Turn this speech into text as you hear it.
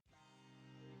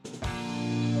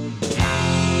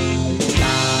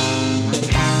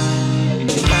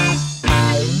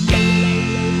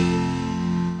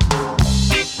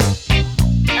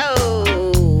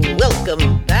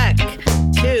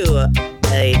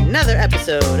another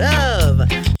episode of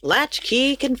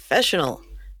Latchkey Confessional,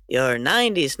 your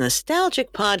 90s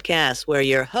nostalgic podcast where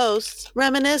your hosts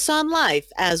reminisce on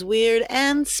life as weird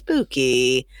and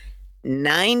spooky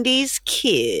 90s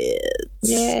kids.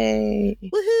 Yay.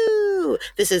 Woohoo!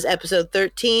 This is episode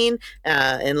 13,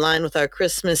 in line with our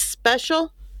Christmas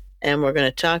special, and we're going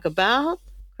to talk about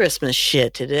Christmas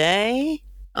shit today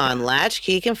on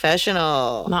Latchkey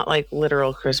Confessional. Not like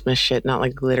literal Christmas shit, not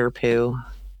like glitter poo.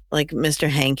 Like Mr.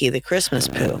 Hanky the Christmas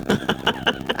poo.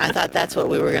 I thought that's what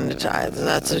we were going to talk.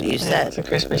 That's what you said. It's a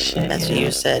Christmas shit. That's what you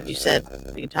said. You said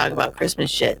we can talk about Christmas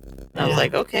shit. I was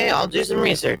like, okay, I'll do some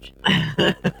research.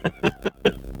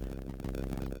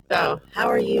 So, how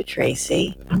are you,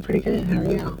 Tracy? I'm pretty good. How are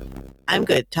you? I'm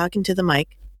good. Talking to the mic.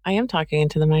 I am talking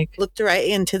into the mic. Looked right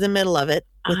into the middle of it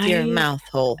with your mouth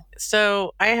hole.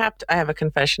 So I have a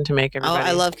confession to make, everybody. Oh,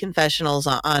 I love confessionals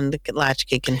on the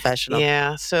Latchkey Confessional.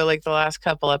 Yeah. So like the last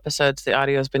couple episodes, the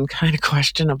audio has been kind of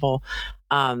questionable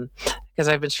because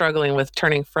I've been struggling with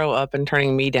turning Fro up and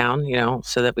turning me down,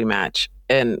 so that we match.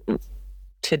 And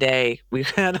today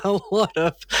we've had a lot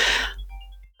of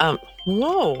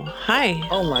whoa, hi.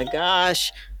 Oh my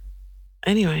gosh.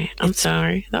 Anyway, I'm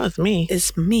sorry. That was me.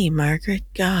 It's me, Margaret.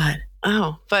 God.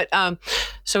 Oh, but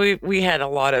so we had a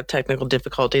lot of technical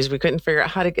difficulties. We couldn't figure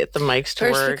out how to get the mics to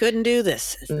work. First we couldn't do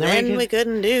this. Then we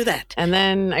couldn't do that. And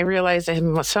then I realized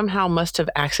I somehow must have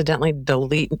accidentally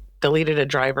deleted a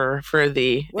driver for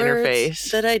the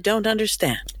interface that I don't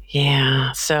understand.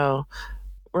 Yeah. So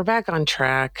we're back on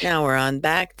track. Now we're on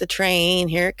back the train.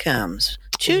 Here it comes.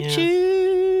 Choo-choo.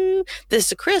 Yeah. This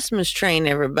is a Christmas train,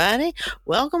 everybody.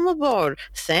 Welcome aboard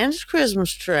Santa's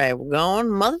Christmas train. We're going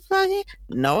motherfucking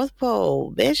North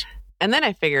Pole, bitch. And then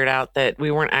I figured out that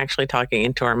we weren't actually talking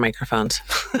into our microphones.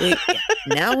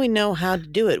 Now we know how to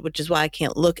do it, which is why I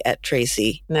can't look at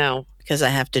Tracy. No. Because I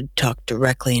have to talk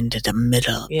directly into the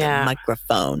middle of the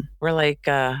microphone. We're like,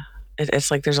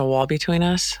 it's like there's a wall between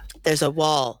us. There's a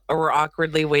wall. Or we're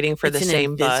awkwardly waiting for the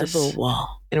same bus. It's an invisible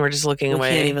wall. And we're just looking away.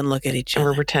 We can't even look at each other.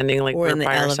 And we're pretending like we're in the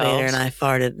by elevator ourselves. And I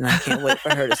farted and I can't wait for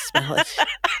her to smell it.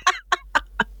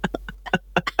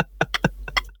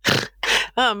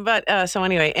 So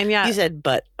anyway, and yeah. You said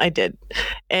but. I did.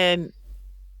 And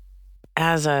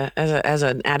as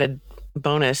an added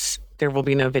bonus, there will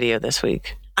be no video this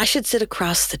week. I should sit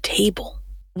across the table.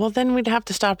 Well, then we'd have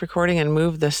to stop recording and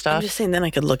move the stuff. I'm just saying then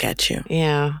I could look at you.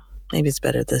 Yeah. Maybe it's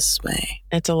better this way.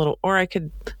 It's a little, or I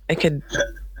could.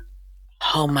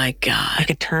 Oh my God. I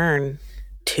could turn.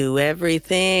 To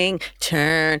everything.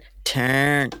 Turn.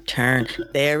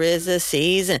 There is a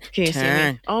season. Can you see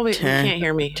me? Oh, wait, you can't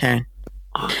hear me. Turn.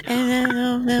 Oh, no. And I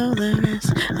don't know the rest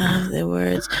of the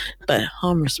words, but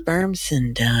Homer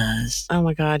Spermson does. Oh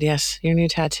my God, yes. Your new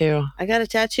tattoo. I got a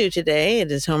tattoo today. It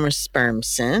is Homer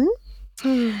Spermson.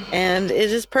 And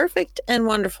it is perfect and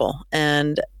wonderful.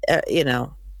 And,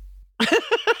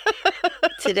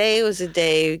 today was a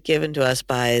day given to us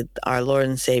by our Lord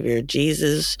and Savior,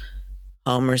 Jesus,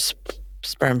 Homer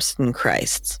Spermson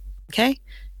Christ. Okay?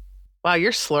 Wow,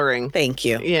 you're slurring. Thank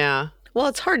you. Yeah. Well,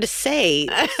 it's hard to say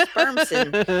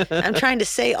spermson. I'm trying to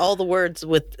say all the words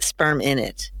with sperm in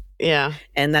it. Yeah.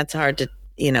 And that's hard to,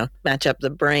 match up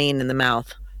the brain and the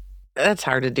mouth. That's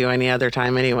hard to do any other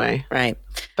time anyway. Right.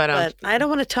 But I don't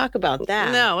want to talk about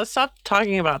that. No, let's stop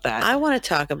talking about that. I want to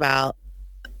talk about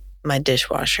my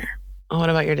dishwasher. Oh, what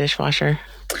about your dishwasher?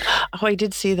 Oh, I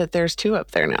did see that there's two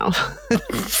up there now.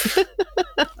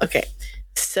 Okay.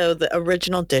 So the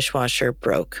original dishwasher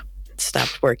broke. It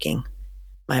stopped working.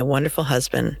 My wonderful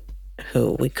husband,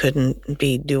 who we couldn't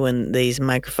be doing these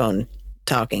microphone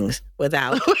talkings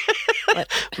without.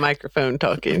 Microphone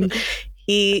talking.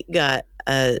 He got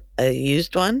a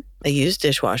used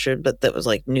dishwasher, but that was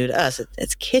like new to us.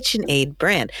 It's KitchenAid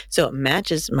brand. So it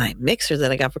matches my mixer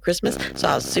that I got for Christmas. So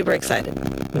I was super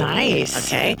excited. Nice.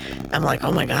 Okay. I'm like,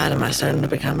 oh my God, am I starting to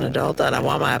become an adult that I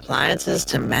want my appliances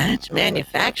to match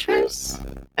manufacturers?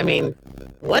 I mean,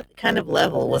 what kind of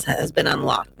level has been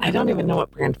unlocked? I don't even know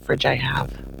what brand fridge I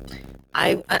have.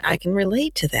 I can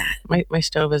relate to that. My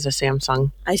stove is a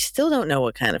Samsung. I still don't know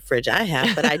what kind of fridge I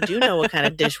have, but I do know what kind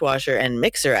of dishwasher and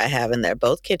mixer I have in there,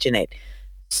 both KitchenAid.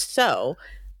 So,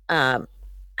 ow,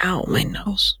 my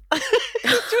nose.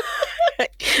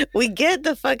 We get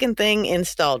the fucking thing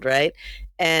installed, right?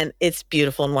 And it's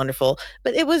beautiful and wonderful,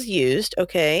 but it was used,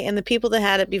 okay? And the people that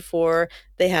had it before,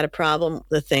 they had a problem.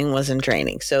 The thing wasn't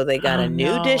draining. So they got a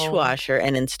new dishwasher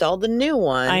and installed the new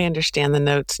one. I understand the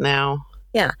notes now.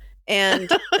 Yeah. And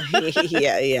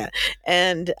yeah.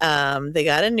 And they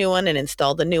got a new one and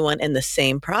installed the new one, and the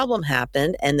same problem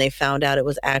happened. And they found out it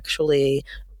was actually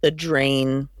the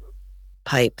drain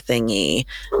pipe thingy,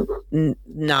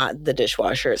 not the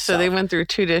dishwasher itself. So they went through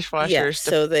 2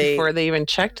 dishwashers before they even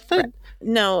checked the... Right.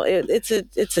 No, it's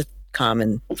a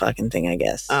common fucking thing, I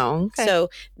guess. Oh, okay. So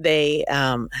they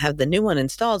have the new one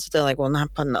installed. So they're like, well,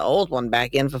 not putting the old one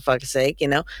back in for fuck's sake,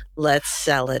 let's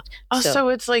sell it. Oh, so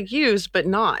it's like used, but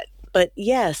not. But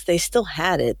yes, they still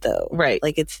had it though. Right.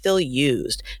 Like it's still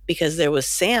used because there was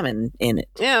salmon in it.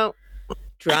 Yeah.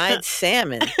 Dried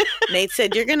salmon. Nate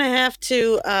said, you're going to have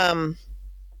to,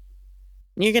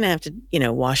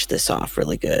 wash this off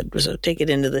really good. So take it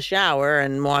into the shower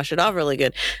and wash it off really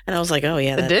good. And I was like, oh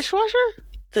yeah. The dishwasher?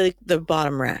 The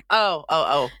bottom rack.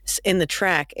 Oh. In the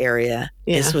track area,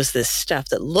 this was this stuff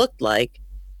that looked like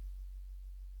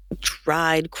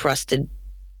dried, crusted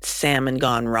salmon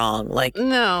gone wrong. Like,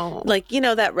 no. Like,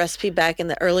 that recipe back in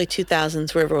the early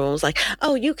 2000s where everyone was like,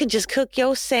 oh, you can just cook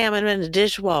your salmon in a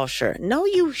dishwasher. No,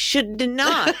 you should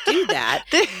not do that.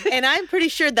 And I'm pretty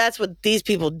sure that's what these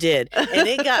people did. And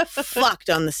it got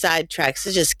fucked on the side tracks.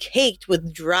 It's just caked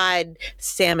with dried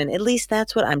salmon. At least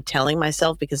that's what I'm telling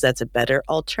myself because that's a better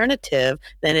alternative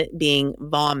than it being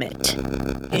vomit.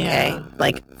 Okay? Yeah.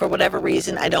 Like, for whatever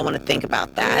reason, I don't want to think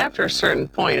about that. After a certain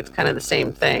point, it's kind of the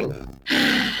same thing.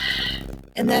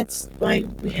 And that's why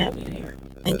we have you here.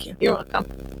 Thank you. You're welcome.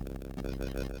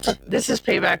 This is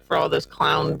payback for all those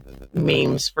clown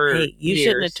memes for Hey, you years.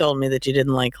 shouldn't have told me that you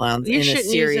didn't like clowns You in a shouldn't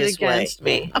serious use it against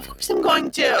me. Of course I'm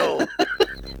going to.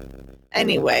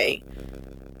 Anyway,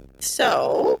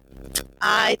 so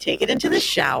I take it into the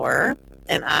shower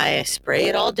and I spray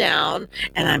it all down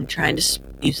and I'm trying to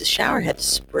use the shower head to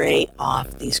spray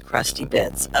off these crusty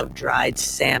bits of dried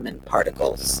salmon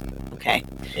particles. Okay.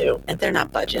 Ew. And they're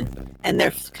not budging. And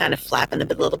they're kind of flapping a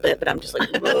little bit, but I'm just like,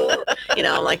 I'm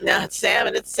like, no, it's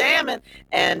salmon.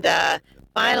 And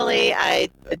finally, I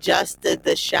adjusted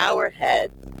the shower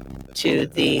head to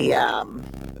the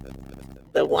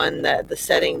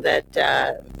setting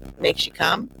that makes you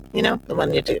come. The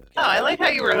one you do. Oh, I like how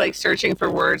you were like searching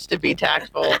for words to be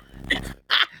tactful.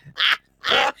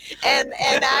 and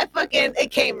it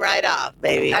came right off,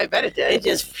 baby. I bet it did. It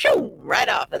just right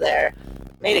off of there.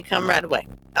 Made it come right away.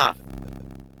 Off.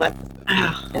 But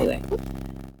anyway.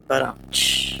 But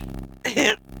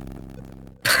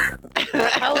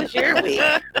how was your week?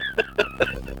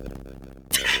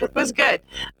 It was good.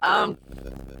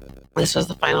 This was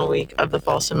the final week of the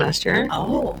fall semester.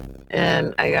 Oh.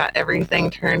 And I got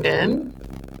everything turned in.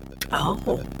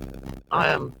 Oh.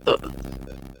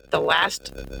 The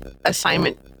last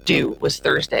assignment due was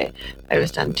Thursday. I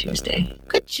was done Tuesday.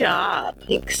 Good job.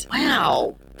 Thanks.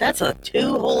 Wow. That's a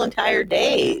 2 whole entire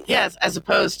days. Yes, as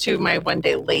opposed to my 1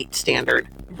 day late standard.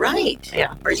 Right.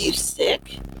 Yeah. Are you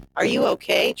sick? Are you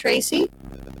okay, Tracy?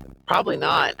 Probably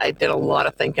not. I did a lot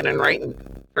of thinking and writing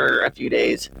for a few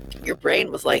days. Your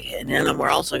brain was like, and then we're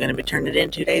also going to be turned it in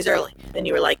 2 days early. Then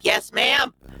you were like, yes,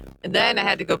 ma'am. And then I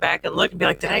had to go back and look and be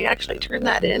like, did I actually turn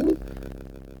that in?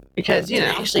 Because, Did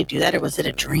I actually do that or was it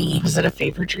a dream? Was it a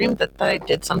fever dream that I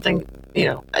did something,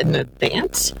 in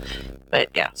advance? But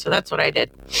yeah, so that's what I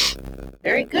did.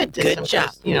 Very good. Did Good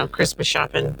job. Christmas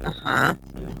shopping. Uh-huh.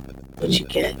 What'd you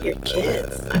get your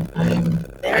kids?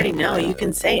 They already know. You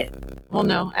can say it. Well,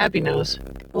 no, Abby knows.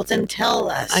 Well, then tell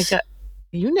us.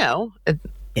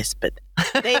 Yes, but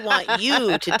they want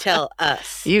you to tell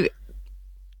us. You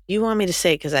want me to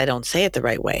say it because I don't say it the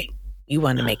right way. You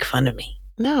want to make fun of me.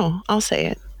 No, I'll say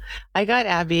it. I got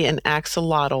Abby an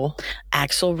axolotl.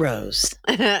 Axl Rose.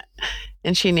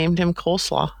 And she named him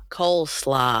Coleslaw.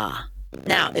 Coleslaw.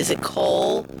 Now, is it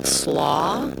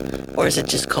coleslaw or is it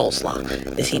just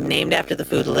coleslaw? Is he named after the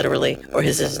food literally or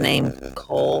is his name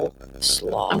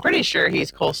Coleslaw? I'm pretty sure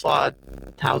he's Coleslaw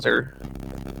Towser.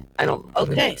 I don't.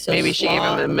 Okay, so maybe she gave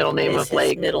him a middle name of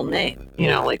like middle name.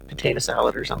 Like potato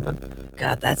salad or something.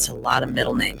 God, that's a lot of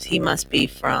middle names. He must be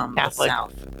from Catholic. the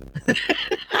South.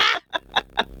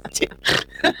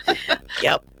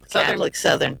 Yep.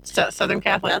 Southern Southern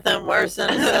Catholic. Nothing worse than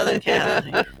a Southern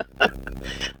Catholic.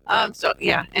 So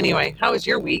yeah. Anyway, how was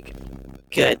your week?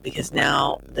 Good, because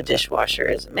now the dishwasher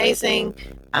is amazing.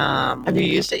 Have you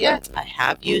used it yet? I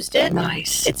have used it.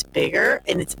 Nice. It's bigger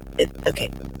and it's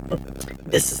okay.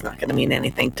 This is not going to mean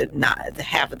anything to not the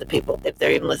half of the people if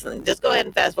they're even listening. Just go ahead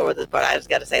and fast forward this part. I just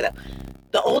got to say that.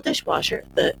 The old dishwasher,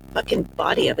 the fucking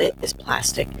body of it is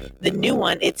plastic. The new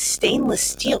one, it's stainless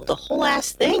steel. The whole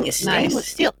ass thing is stainless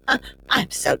steel.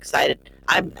 I'm so excited.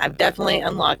 I've definitely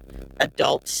unlocked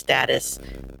adult status,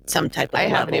 some type of I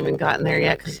haven't even gotten there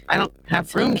yet because I don't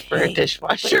have room for a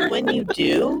dishwasher. But when you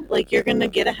do, like you're going to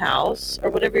get a house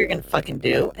or whatever you're going to fucking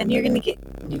do, and you're going to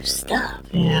get new stuff.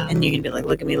 Yeah. And you're going to be like,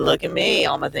 look at me.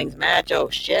 All my things match. Oh,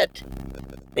 shit.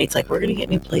 Nate's like, we're going to get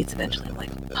new plates eventually. I'm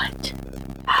like, what?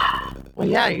 Well,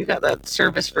 yeah, you got that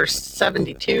service for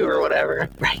 72 or whatever.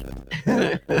 Right.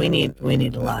 we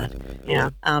need a lot. Yeah.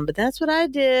 But that's what I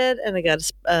did, and I got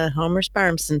a Homer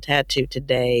Sparmson tattoo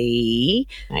today.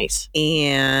 Nice.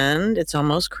 And it's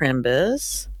almost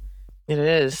Crimbus. It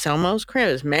is. It's almost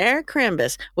Crimbus. Merry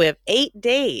Crimbus. We have 8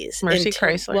 days. Mercy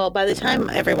Chrysler. Well, by the time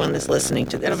everyone is listening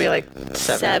to this, it'll be like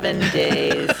 7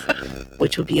 days,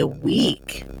 which will be a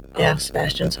week. Yeah. Oh,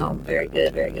 Sebastian's home. Very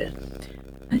good, very good.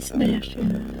 Hi,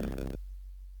 Sebastian.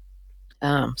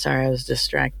 Sorry, I was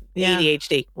distracted. Yeah.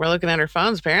 ADHD. We're looking at our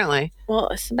phones, apparently. Well,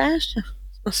 Sebastian,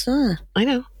 it's my son. I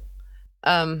know.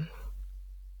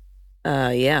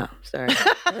 Yeah. Sorry.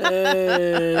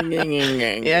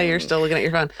 Yeah, you're still looking at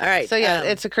your phone. All right. So yeah,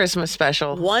 it's a Christmas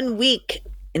special. 1 week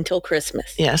until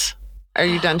Christmas. Yes. Are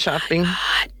you done shopping?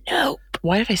 God, no.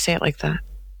 Why did I say it like that?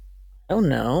 Oh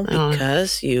no,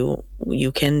 because you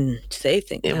can say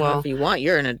things however you want.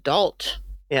 You're an adult.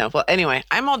 Yeah. Well, anyway,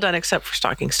 I'm all done except for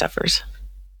stocking stuffers.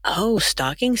 Oh,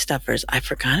 stocking stuffers. I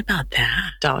forgot about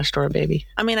that. Dollar store, baby.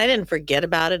 I mean, I didn't forget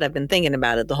about it. I've been thinking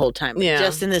about it the whole time. Yeah.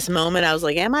 Just in this moment, I was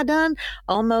like, am I done?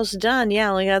 Almost done. Yeah, I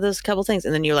only got those couple things.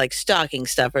 And then you're like, stocking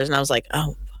stuffers. And I was like,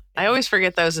 oh. I always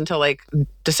forget those until like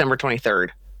December 23rd.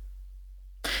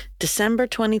 December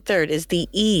 23rd is the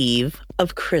eve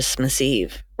of Christmas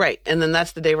Eve. Right. And then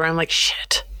that's the day where I'm like,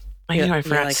 shit. I knew I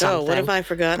forgot something. Oh, what have I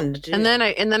forgotten to do? And then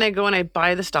I go and I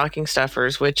buy the stocking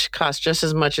stuffers, which cost just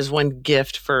as much as one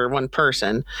gift for one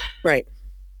person. Right.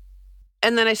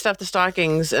 And then I stuff the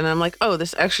stockings and I'm like, oh,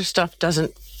 this extra stuff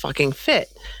doesn't fucking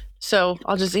fit. So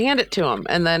I'll just hand it to them.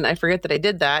 And then I forget that I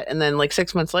did that. And then like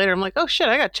 6 months later, I'm like, oh shit,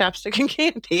 I got chapstick and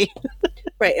candy.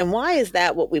 Right. And why is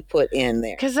that what we put in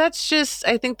there? Because that's just,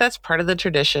 I think that's part of the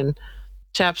tradition.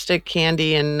 Chapstick,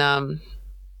 candy, and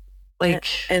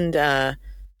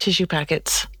tissue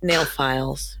packets. Nail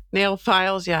files. Nail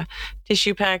files, yeah.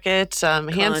 Tissue packets, hand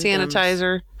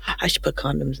sanitizer. I should put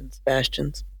condoms in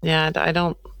Sebastian's. Yeah,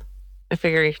 I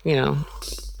figure,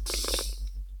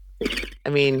 I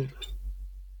mean,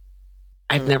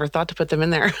 I've never thought to put them in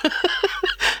there.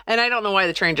 And I don't know why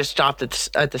the train just stopped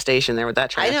at the station there with that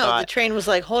train. I know, the train was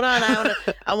like, hold on,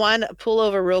 I want to pull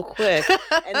over real quick.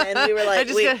 And then we were like,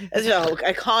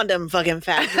 a condom fucking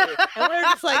factory. And we're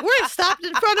just like, we're stopped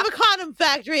in front of a condom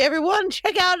factory. Everyone,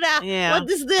 check out now. Yeah. What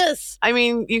is this? I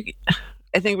mean,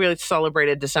 I think we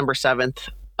celebrated December 7th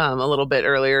a little bit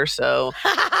earlier, so.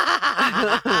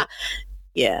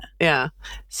 Yeah. Yeah.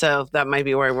 So that might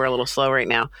be why we're a little slow right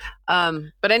now.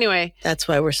 But anyway. That's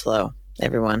why we're slow,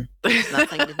 everyone. It's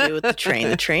nothing to do with the train.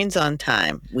 The train's on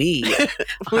time. We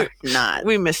are not.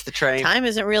 We missed the train. Time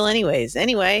isn't real anyways.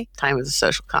 Anyway. Time is a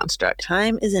social construct.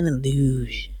 Time is an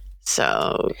illusion.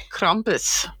 So,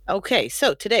 Krampus. Okay,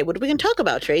 so today, what are we going to talk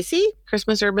about, Tracy?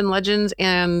 Christmas urban legends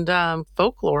and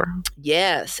folklore.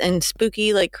 Yes, and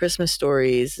spooky, like, Christmas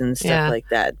stories and stuff like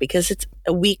that, because it's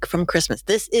a week from Christmas.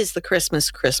 This is the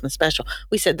Christmas special.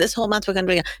 We said this whole month we're going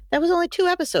to be, that was only 2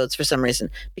 episodes for some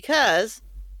reason, because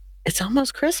it's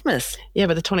almost Christmas. Yeah,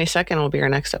 but the 22nd will be our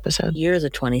next episode. You're the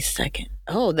 22nd.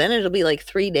 Oh, then it'll be like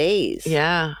 3 days.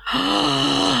 Yeah.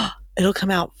 It'll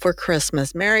come out for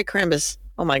Christmas. Merry Crimbus.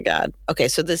 Oh my God. Okay,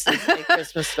 so this is a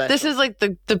Christmas special. This is like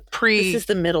the pre. This is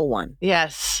the middle one.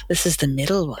 Yes. This is the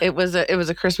middle one. It was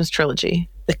a Christmas trilogy.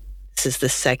 This is the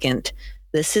second.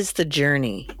 This is the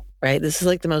journey, right? This is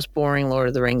like the most boring Lord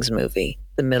of the Rings movie.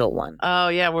 The middle one. Oh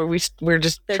yeah, where we're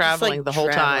just traveling the whole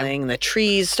time. The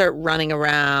trees start running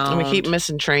around. And we keep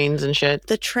missing trains and shit.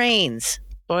 The trains.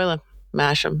 Boil them,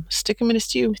 mash them, stick them in a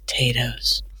stew.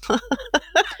 Potatoes.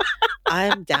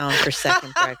 I'm down for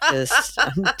second breakfast.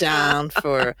 I'm down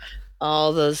for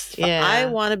all those. Yeah. I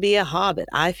want to be a hobbit.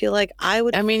 I feel like I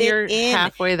would. I mean, you're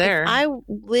halfway there.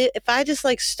 If I just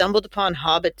like stumbled upon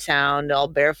Hobbit Town, all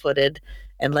barefooted,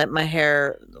 and let my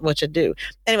hair, which I do.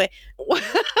 Anyway,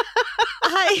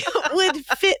 I would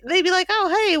fit. They'd be like,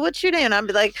 "Oh, hey, what's your name?" And I'd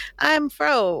be like, "I'm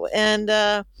Fro,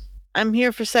 and I'm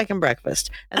here for second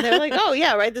breakfast." And they're like, "Oh,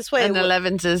 yeah, right this way." And the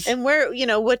Levinses. And where,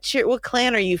 what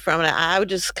clan are you from? And I would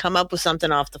just come up with something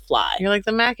off the fly. You're like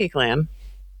the Mackey clan.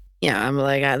 Yeah, I'm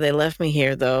like, they left me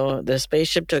here though. The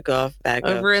spaceship took off back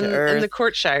over up to Earth, in the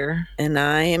Courtshire, and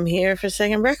I am here for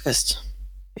second breakfast.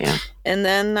 Yeah, and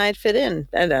then I'd fit in.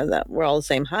 We're all the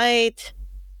same height.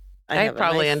 I'd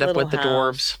probably end up with the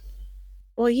dwarves.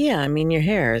 Well, yeah, I mean, your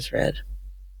hair is red.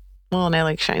 Well, and I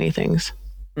like shiny things.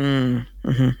 I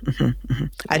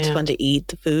just want to eat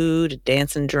the food,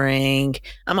 dance and drink.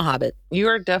 I'm a hobbit. You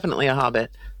are definitely a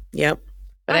hobbit. Yep.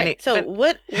 But All right, so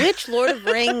which Lord of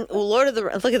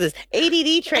the look at this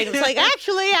ADD train. It's like,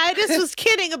 actually, I just was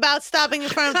kidding about stopping in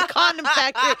front of the condom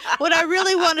factory. What I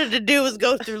really wanted to do was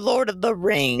go through Lord of the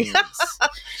Rings.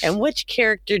 And which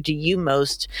character do you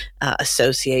most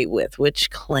associate with? Which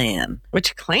clan?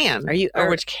 Which clan?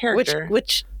 Which character?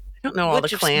 Which I don't know all the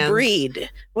clans.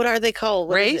 Breed? What are they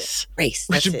called? Race? Race.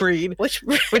 Which breed? Which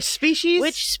species?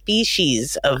 Which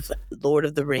species of Lord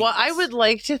of the Rings? Well, I would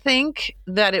like to think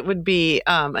that it would be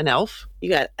an elf.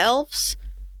 You got elves.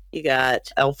 You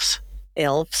got elves,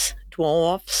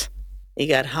 dwarfs. You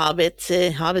got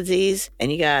hobbitsies,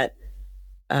 and you got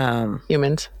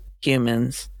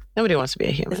humans. Nobody wants to be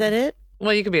a human. Is that it?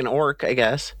 Well, you could be an orc, I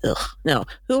guess. Ugh, no.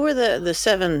 Who were the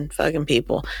 7 fucking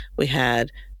people? We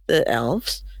had the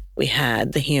elves. We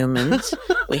had the humans.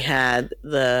 We had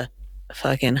the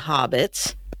fucking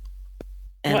hobbits.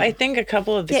 And I think a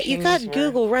couple of the kings you got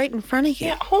Google right in front of you.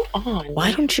 Yeah, hold on.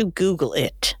 Why don't you Google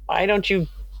it? Why don't you...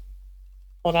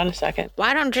 Hold on a second.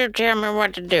 Why don't you tell me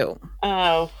what to do?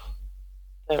 Oh,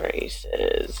 the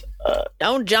races.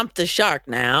 Don't jump the shark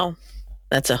now.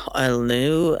 That's a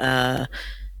new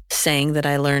saying that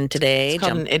I learned today. It's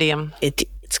called an idiom.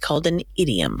 It's called an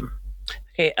idiom.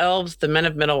 Okay, elves, the men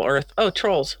of Middle Earth. Oh,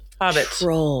 trolls, hobbits,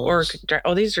 trolls.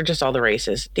 Oh, these are just all the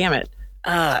races. Damn it.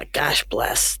 Gosh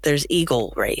bless. There's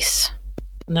eagle race.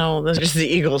 No, those are just the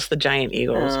eagles, the giant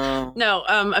eagles. Oh. No,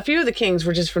 a few of the kings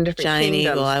were just from different kingdoms.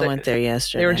 Giant eagle, I went there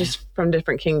yesterday. They were just from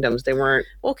different kingdoms. They weren't...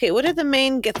 Okay, what are the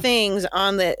main things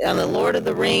on the Lord of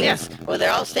the Rings where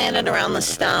they're all standing around the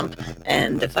stump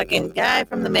and the fucking guy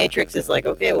from the Matrix is like,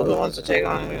 okay, well, who wants to take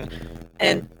on?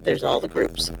 And there's all the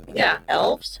groups. Yeah.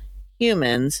 Elves,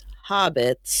 humans,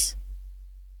 hobbits,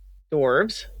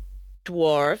 dwarves,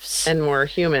 and more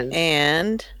humans.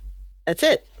 And that's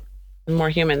it. And more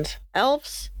humans.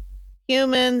 Elves,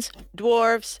 humans,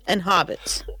 dwarves, and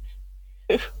hobbits.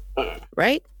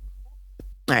 Right?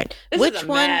 All right.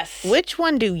 Which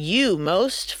one do you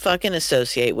most fucking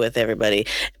associate with, everybody?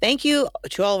 Thank you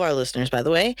to all of our listeners, by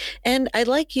the way. And I'd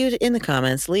like you to, in the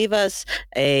comments, leave us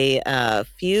a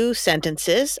few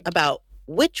sentences about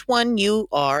which one you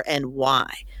are and why.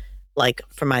 Like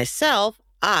for myself,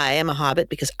 I am a hobbit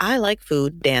because I like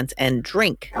food, dance, and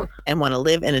drink and want to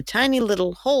live in a tiny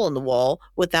little hole in the wall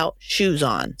without shoes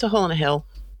on. It's a hole in a hill.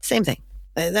 Same thing.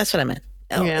 That's what I meant.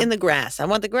 In the grass. I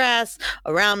want the grass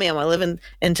around me. I want to live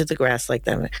into the grass like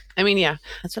that. I mean, yeah.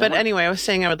 But anyway, I was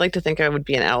saying I would like to think I would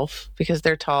be an elf because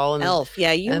they're tall. And elf.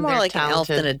 Yeah, you're more like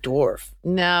talented. An elf than a dwarf.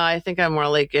 No, I think I'm more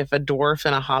like if a dwarf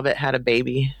and a hobbit had a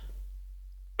baby.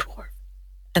 Dwarf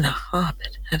and a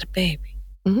hobbit had a baby.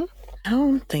 Mm-hmm. I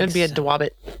don't think it'd be a dwabbit.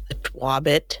 A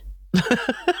dwabbit.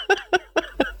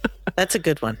 That's a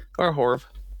good one. Or a horv.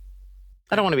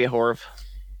 I don't want to be a horv.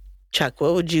 Chuck,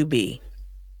 what would you be?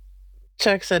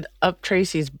 Chuck said up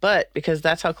Tracy's butt because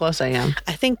that's how close I am.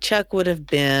 I think Chuck would have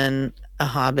been a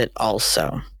hobbit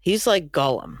also. He's like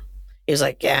Gollum. He was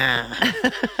like, yeah.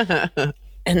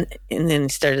 and then he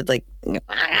started like,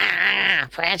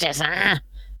 precious.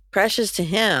 Precious to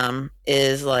him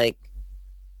is like,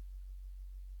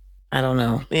 I don't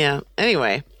know. Yeah.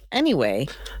 Anyway,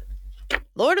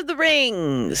 Lord of the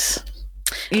Rings.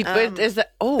 Is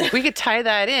that? Oh, we could tie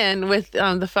that in with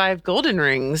the 5 golden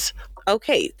rings.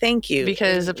 Okay, thank you.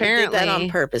 Because apparently... We did that on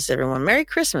purpose, everyone. Merry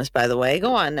Christmas, by the way.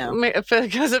 Go on now.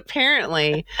 Because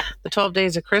apparently the 12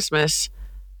 days of Christmas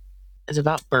is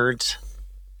about birds.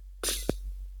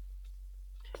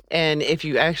 And if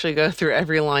you actually go through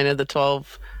every line of the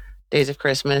 12 days of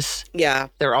Christmas,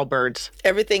 they're all birds.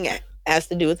 Everything has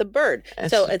to do with a bird.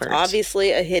 It's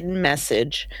obviously a hidden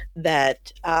message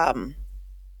that...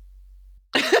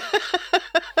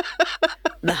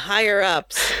 the higher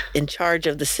ups in charge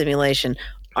of the simulation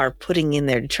are putting in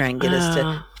there to try and get us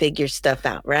to figure stuff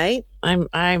out, right?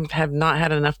 I have not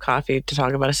had enough coffee to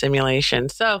talk about a simulation.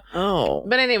 So,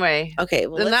 but anyway, okay.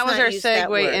 Well, then that was our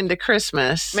segue into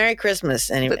Christmas. Merry Christmas,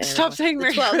 anyway. Stop saying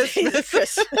Merry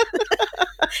Christmas.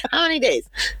 How many days?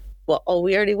 Well,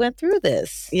 we already went through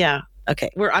this. Yeah.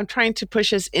 Okay. I'm trying to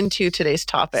push us into today's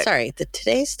topic. Sorry,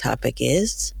 today's topic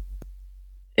is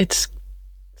it's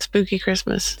Spooky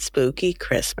Christmas. Spooky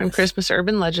Christmas. From Christmas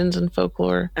urban legends and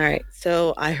folklore. All right.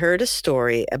 So I heard a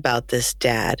story about this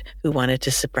dad who wanted to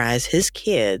surprise his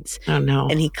kids. Oh, no.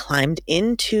 And he climbed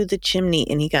into the chimney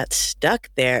and he got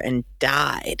stuck there and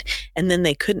died. And then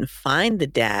they couldn't find the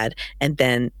dad. And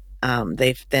then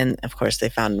of course, they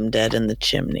found him dead in the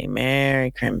chimney.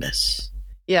 Merry Christmas.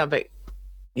 Yeah, but.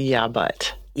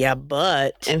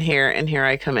 And here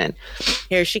I come in.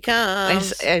 Here she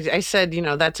comes. I said,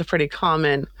 that's a pretty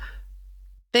common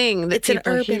thing that It's an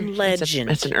people urban hear. legend.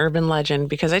 It's an urban legend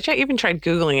because I even tried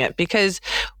Googling it because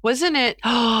wasn't it?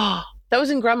 Oh, that was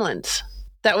in Gremlins.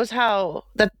 That was how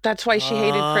that's why she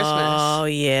hated Christmas. Oh,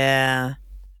 yeah.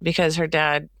 Because her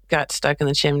dad got stuck in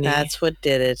the chimney. That's what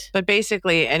did it. But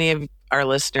basically, any of our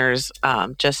listeners,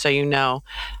 just so you know,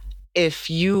 if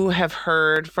you have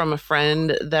heard from a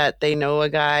friend that they know a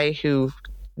guy who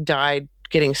died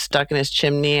getting stuck in his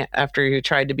chimney after he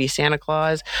tried to be Santa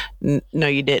Claus, no,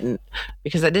 you didn't,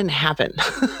 because that didn't happen.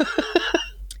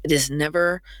 It has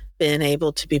never been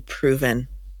able to be proven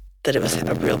that it was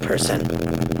a real person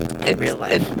in real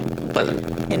life. It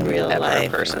wasn't In real ever life,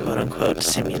 a person. quote unquote,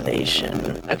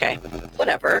 simulation. Okay.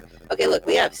 Whatever. Okay, look,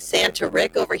 we have Santa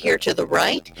Rick over here to the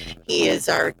right. He is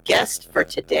our guest for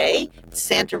today.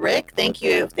 Santa Rick, thank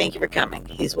you. Thank you for coming.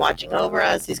 He's watching over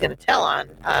us. He's going to tell on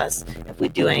us if we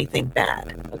do anything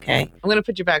bad. Okay? I'm going to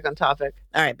put you back on topic.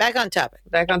 All right, back on topic.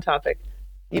 Back on topic.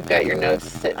 You've got your notes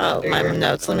sitting under my your...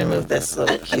 notes. Let me move this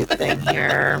little cute thing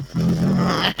here.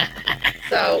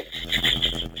 So,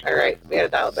 all right, we got to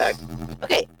dial it back.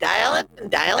 Okay, dial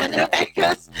it back.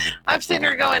 Because I'm sitting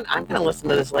here going, I'm going to listen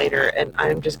to this later, and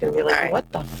I'm just going to be like, right. What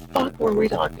the fuck were we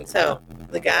talking So,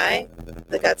 the guy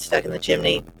that got stuck in the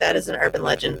chimney, that is an urban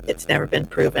legend. It's never been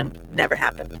proven. Never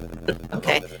happened.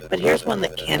 Okay? But here's one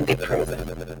that can be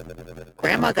proven.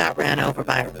 Grandma got ran over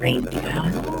by a reindeer.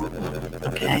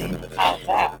 Okay? How's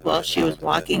that? Well, she was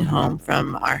walking home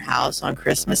from our house on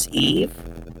Christmas Eve.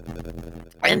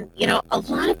 And, you know, a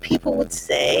lot of people would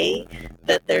say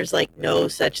that there's like no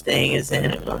such thing as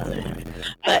an...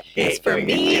 But as for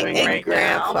me and right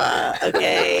Grandpa,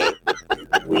 okay,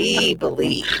 we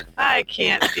believe. I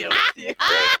can't deal with you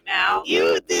right now.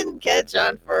 You didn't catch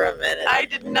on for a minute. I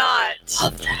did not.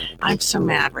 Love that. I'm so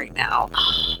mad right now.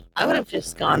 I would have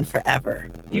just gone forever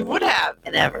You would have.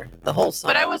 and ever. The whole song.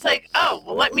 But I was like, oh,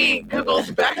 well, let me Google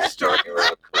the backstory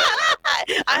real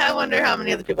quick. I wonder how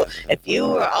many other people. If you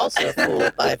are also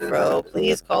fooled by Fro,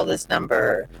 please call this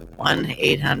number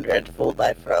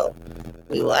 1-800-FOOLED-BY-FRO.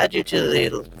 We will add you to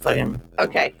the fucking.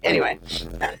 Okay, anyway.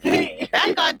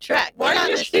 Back on track. Why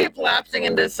do you keep lapsing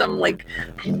into some, like,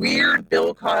 weird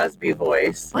Bill Cosby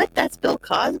voice? What? That's Bill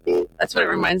Cosby? That's what it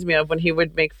reminds me of when he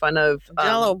would make fun of...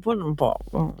 Jello pudding ball.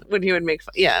 when he would make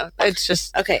fun... Yeah, it's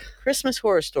just... Okay, Christmas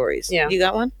horror stories. Yeah. You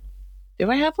got one? Do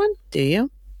I have one? Do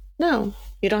you? No.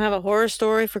 You don't have a horror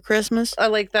story for Christmas?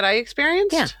 Like that I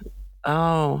experienced? Yeah.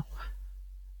 Oh.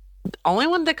 The only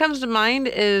one that comes to mind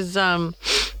is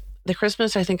the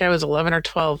Christmas, I think I was 11 or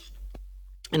 12,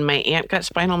 and my aunt got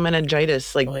spinal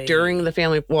meningitis, like Oy. during the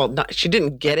family... Well, she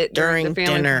didn't get it during During the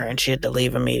family dinner, and she had to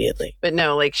leave immediately. But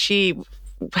no, like she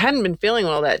hadn't been feeling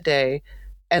well that day.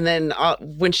 And then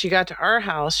when she got to our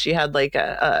house, she had like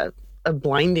a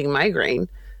blinding migraine.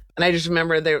 And I just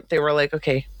remember they were like,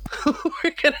 okay,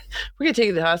 we're gonna take you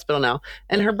to the hospital now.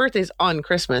 And her birthday's on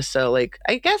Christmas. So like,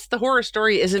 I guess the horror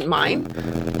story isn't mine,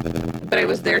 but I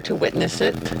was there to witness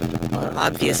it. Well,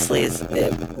 obviously,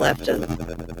 it left a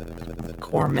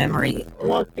core memory.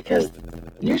 Well, because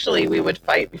usually we would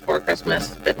fight before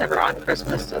Christmas, but never on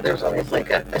Christmas. So there was always like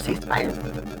a ceasefire.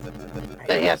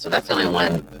 But yeah, so that's the only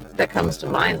one that comes to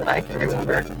mind that I can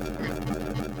remember.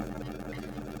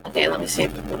 Okay, let me see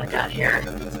what I got here.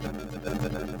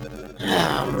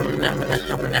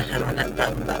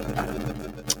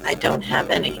 I don't have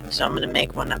any, so I'm going to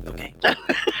make one up, okay?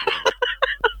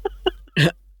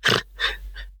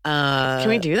 Can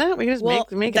we do that? We can just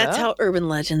make it that's up? how urban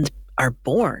legends are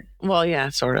born, Well, yeah,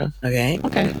 sort of. okay?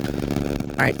 Okay.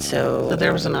 All right, So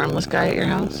there was an armless guy at your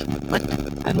house? What?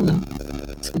 I don't know.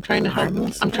 I'm trying to help.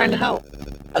 Armless I'm trying to help.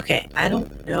 Okay, I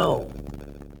don't know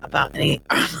about any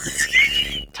armless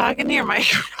Talking to your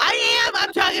microphone. I am!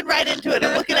 I'm talking right into it.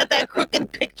 I'm looking at that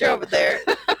crooked picture over there.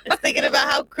 I'm thinking about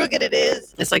how crooked it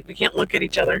is. It's like we can't look at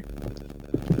each other.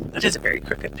 That is a very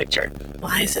crooked picture.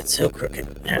 Why is it so crooked?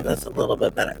 There, that's a little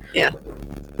bit better. Yeah.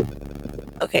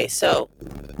 Okay, so...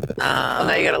 Well,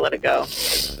 now you gotta let it go.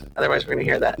 Otherwise, we're gonna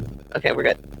hear that. Okay, we're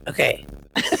good. Okay,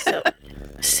 so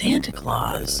Santa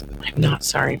Claus I'm not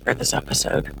sorry for this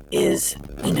episode. is,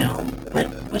 you know,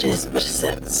 what does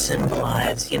that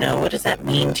symbolize? You know, what does that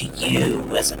mean to you?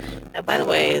 Now, by the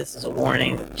way, this is a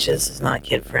warning. This is not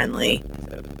kid friendly.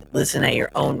 Listen at your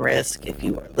own risk. If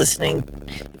you are listening,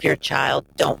 if you're a child,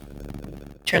 don't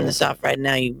turn this off right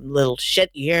now, you little shit.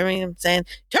 You hear me? I'm saying,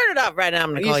 turn it off right now. I'm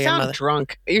gonna call You your sound mother.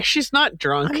 drunk. She's not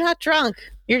drunk. I'm not drunk.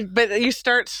 But you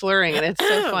start slurring, and it's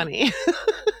so funny.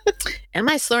 Am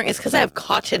I slurring? It's because I have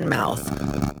cotton mouth.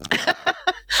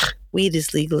 Weed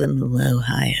is legal in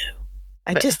Ohio.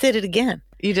 I just did it again.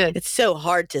 You did. It's so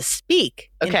hard to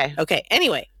speak. Okay. Okay.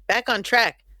 Anyway, back on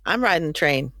track. I'm riding the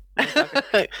train.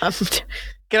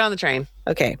 Get on the train.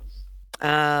 Okay.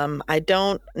 I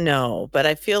don't know, but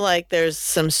I feel like there's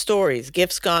some stories,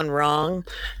 gifts gone wrong.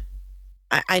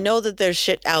 I know that there's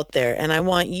shit out there, and I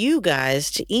want you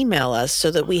guys to email us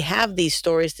so that we have these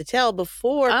stories to tell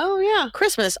before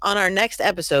Christmas on our next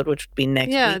episode, which would be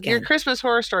next weekend. Your Christmas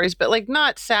horror stories, but like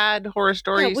not sad horror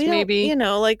stories, maybe.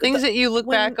 Like things that you look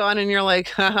back on and you're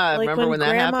like, haha, like remember when that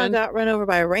Grandma happened? Got run over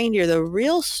by a reindeer. The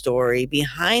real story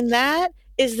behind that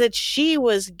is that she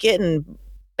was getting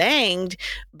banged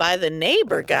by the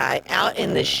neighbor guy out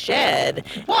in the shed.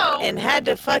 Whoa. And had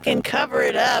to fucking cover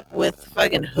it up with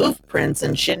fucking hoof prints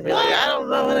and shit and be like, I don't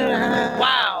know.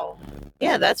 Wow.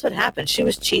 Yeah, that's what happened. She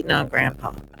was cheating on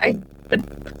Grandpa. But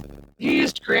you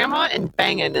used grandma and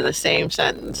banging in the same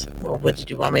sentence. Well, what did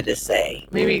you want me to say?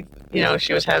 Maybe,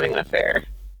 she was having an affair.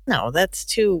 No, that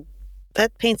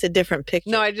paints a different picture.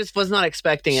 No, I just was not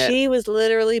expecting it. She was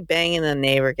literally banging the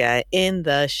neighbor guy in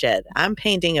the shed. I'm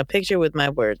painting a picture with my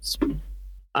words.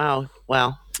 Oh,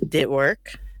 well. Did it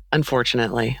work?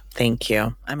 Unfortunately. Thank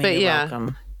you. I mean, you're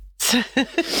welcome.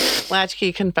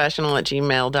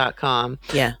 Latchkeyconfessional@gmail.com.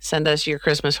 Yeah. Send us your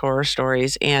Christmas horror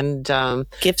stories and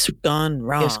gifts gone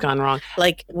wrong. Gifts gone wrong.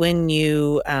 Like when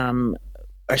you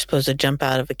are supposed to jump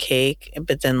out of a cake,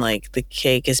 but then like the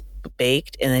cake is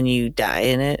baked and then you die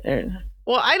in it.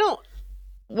 Well, I don't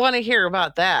want to hear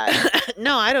about that.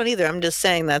 No, I don't either. I'm just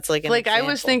saying that's like an example. I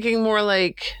was thinking more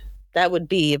like that'd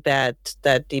be bad.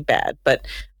 But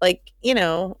like,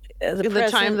 the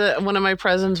time that one of my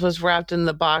presents was wrapped in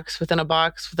the box within a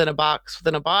box within a box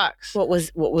within a box. What was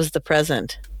the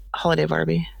present? Holiday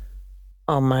Barbie.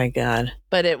 Oh my God.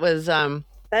 But it was that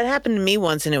happened to me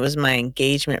once, and it was my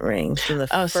engagement ring from the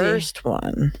first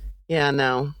one. Yeah,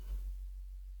 no.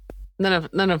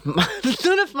 None of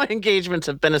my engagements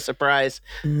have been a surprise.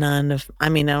 I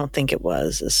don't think it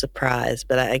was a surprise,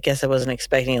 but I guess I wasn't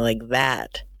expecting it like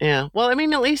that. Yeah. Well, at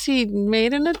least he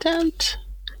made an attempt.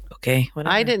 Okay.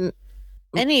 Whatever. I didn't.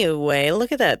 Anyway,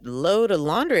 look at that load of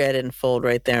laundry I didn't fold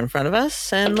right there in front of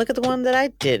us. And look at the one that I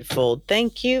did fold.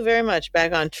 Thank you very much.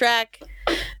 Back on track.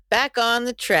 Back on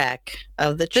the track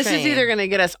of the train. This is either going to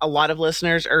get us a lot of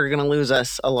listeners or going to lose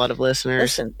us a lot of listeners.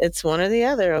 Listen, it's one or the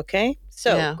other, okay?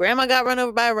 So, Grandma Got Run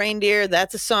Over by a Reindeer.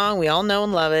 That's a song. We all know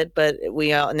and love it. But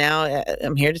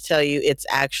I'm here to tell you it's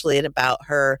actually about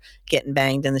her getting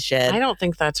banged in the shed. I don't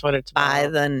think that's what it's about. By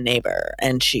the neighbor.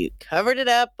 And she covered it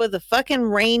up with a fucking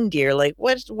reindeer. Like,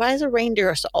 why is a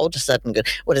reindeer all of a sudden good?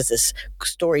 What does this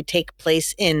story take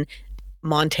place in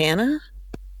Montana?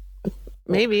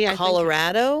 Maybe.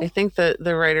 Colorado? I think that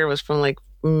the writer was from like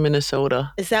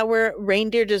Minnesota. Is that where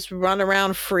reindeer just run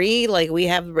around free? Like we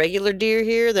have regular deer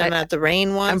here? They're not the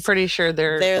rain ones? I'm pretty sure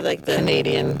they're like the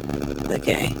Canadian.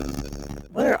 Okay.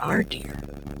 What are our deer?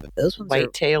 Those ones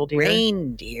white-tailed deer.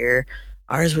 Reindeer.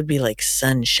 Ours would be like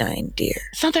sunshine deer.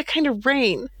 It's not that kind of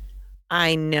rain.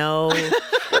 I know.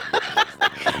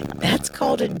 That's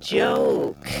called a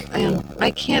joke.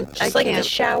 I can't. Just like the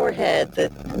shower head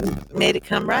that made it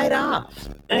come right off.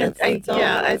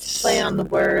 It's play on the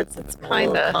words. It's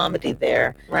kind of comedy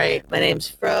there. Right. My name's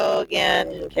Fro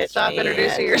again. Stop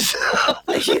introducing yourself.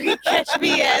 You can catch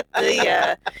me at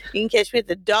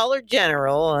the Dollar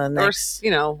General, and like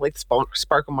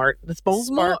Sparkle Mart. The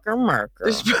Sparkle Marker.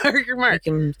 The Sparkle Mart.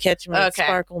 You can catch me at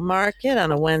Sparkle Market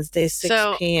on a Wednesday,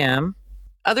 6 p.m.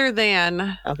 Other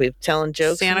than I'll be telling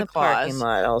jokes Santa in the Claus, parking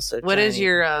lot. Also, what is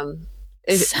your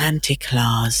Santa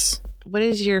Claus? What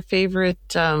is your favorite?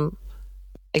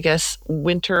 I guess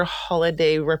winter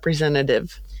holiday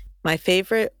representative. My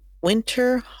favorite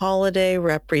winter holiday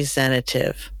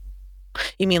representative.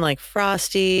 You mean like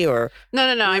Frosty or no?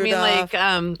 Rudolph? I mean like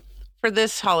for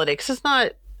this holiday, because it's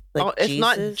not. Like it's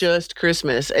not just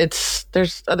Christmas.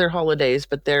 There's other holidays,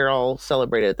 but they're all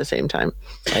celebrated at the same time.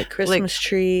 Like Christmas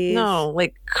trees. No,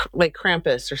 like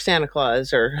Krampus or Santa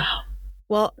Claus or.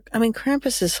 Well, I mean,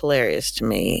 Krampus is hilarious to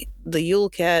me. The Yule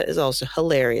Cat is also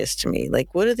hilarious to me.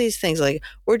 Like, what are these things? Like,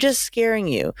 we're just scaring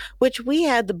you. Which we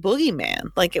had the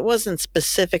boogeyman. Like, it wasn't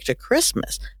specific to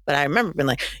Christmas. But I remember being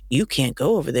like, you can't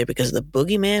go over there because the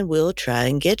boogeyman will try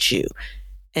and get you.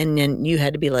 And then you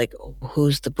had to be like, oh,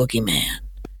 who's the boogeyman?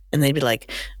 And they'd be like,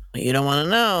 well, you don't want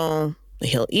to know.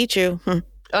 He'll eat you.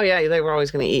 Oh, yeah. They were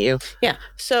always going to eat you. Yeah.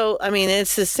 So, I mean,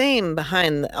 it's the same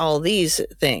behind all these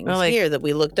things here that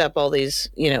we looked up all these,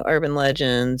 urban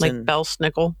legends. Like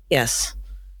Belsnickel? Yes.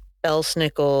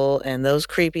 Belsnickel and those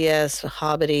creepy-ass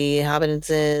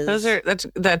hobbitses.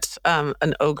 That's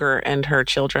an ogre and her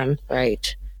children.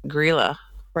 Right. Grilla.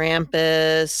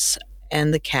 Krampus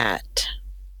and the cat.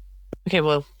 Okay,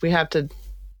 well, we have to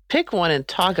pick one and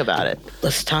talk about it.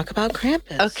 Let's talk about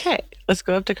Krampus. Okay, let's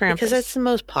go up to Krampus. Because that's the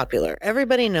most popular.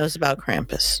 Everybody knows about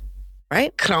Krampus.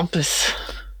 right? Krampus.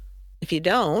 If you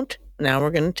don't, now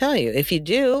we're going to tell you. If you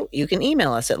do, you can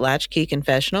email us at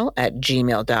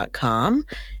latchkeyconfessional@gmail.com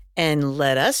and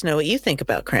let us know what you think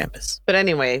about Krampus. But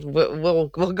anyway, we'll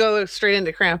go straight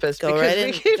into Krampus because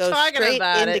we keep talking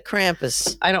about into it.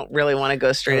 Krampus. I don't really want to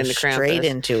go straight into Krampus. Straight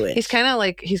into it. He's kind of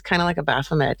like a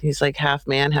Baphomet. He's like half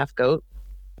man, half goat.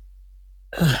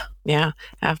 Ugh. Yeah,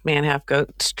 half man, half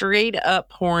goat. Straight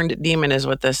up horned demon is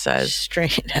what this says.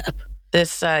 Straight up.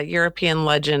 This European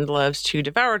legend loves to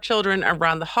devour children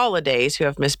around the holidays who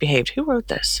have misbehaved. Who wrote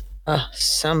this? Oh,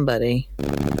 somebody.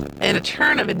 In a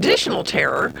turn of additional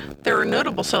terror, there are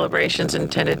notable celebrations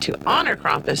intended to honor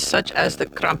Krampus, such as the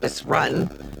Krampus Run.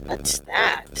 What's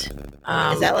that? Is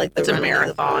that like the it's a running of the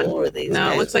marathon? bull, or these No,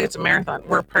 guys? it looks like it's a marathon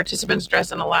where participants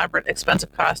dress in elaborate,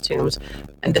 expensive costumes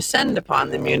and descend upon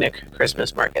the Munich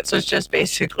Christmas market. So it's just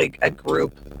basically a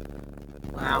group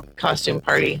costume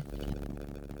party.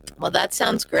 Well, that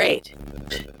sounds great.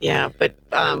 Yeah, but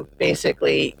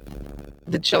basically,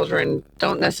 the children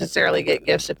don't necessarily get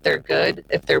gifts if they're good.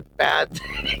 If they're bad,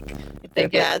 they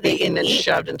get eaten and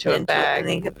shoved into a bag.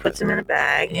 And he puts them in a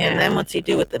bag. Yeah. And then what's he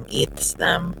do with them? Eats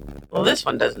them? Well, this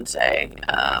one doesn't say.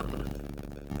 I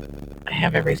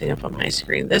have everything up on my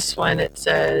screen. This one, it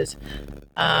says,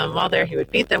 while there, he would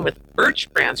beat them with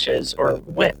birch branches or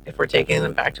whip if we're taking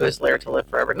them back to his lair to live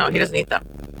forever. No, he doesn't eat them.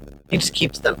 He just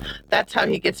keeps them. That's how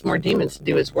he gets more demons to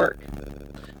do his work.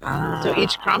 So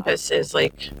each Krampus is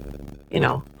like,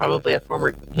 probably a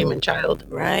former human child.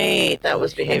 Right. That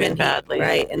was behaving badly.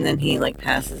 Right. And then he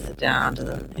passes it down to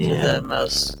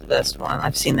the best one.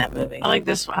 I've seen that movie. I like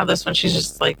this one. How this one, she's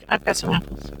just like, I've got some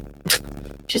apples.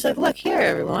 She's like, look here,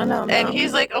 everyone. And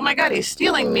he's like, oh my God, he's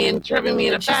stealing me and shoving me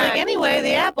in a bag. She's like, anyway,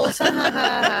 the apples.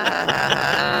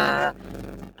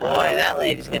 Boy, that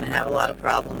lady's going to have a lot of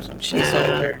problems when she's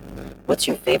older. What's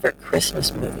your favorite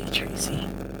Christmas movie, Tracy?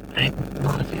 I'm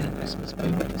not a fan of Christmas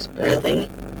movies. Really?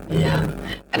 Yeah.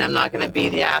 And I'm not going to be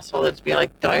the asshole that's be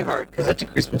like Die Hard because it's a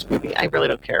Christmas movie. I really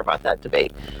don't care about that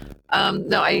debate.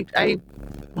 No, I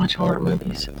watch horror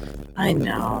movies. I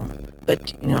know.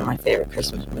 But, my favorite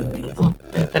Christmas movie is... Oh,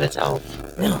 but it's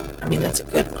Elf. No, that's a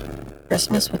good one.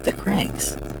 Christmas with the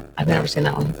Cranks. I've never seen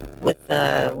that one. With,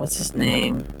 what's his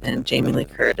name? And Jamie Lee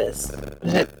Curtis.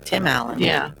 Is it Tim Allen?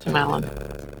 Yeah, Tim Allen.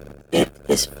 It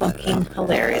is fucking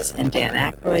hilarious. And Dan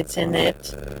Aykroyd's in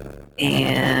it.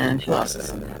 And who else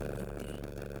is in that movie?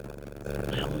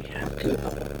 Well, we have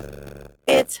Google.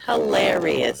 It's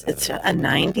hilarious. It's a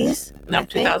 90s? No,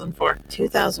 2004.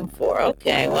 2004.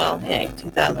 Okay, well, hey,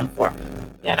 2004.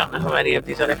 Yeah, I don't know who any of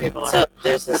these other people are. So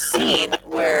there's a scene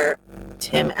where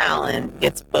Tim Allen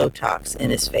gets Botox in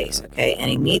his face, okay? And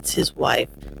he meets his wife,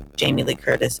 Jamie Lee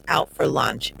Curtis, out for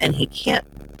lunch. And he can't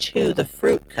chew the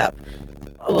fruit cup.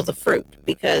 Well, the fruit,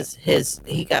 because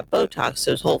he got Botox,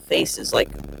 so his whole face is like,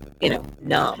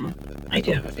 numb. I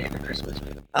do have a favorite Christmas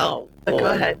movie. Oh, but go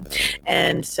ahead.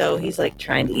 And so he's like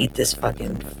trying to eat this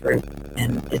fucking fruit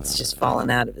and it's just falling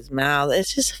out of his mouth.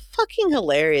 It's just fucking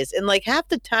hilarious. And like half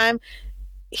the time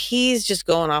he's just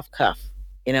going off cuff,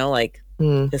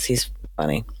 because he's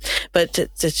funny. But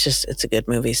it's a good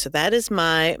movie. So that is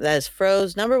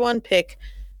Fro's number one pick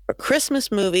for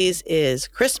Christmas movies is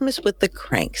Christmas with the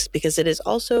Cranks, because it is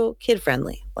also kid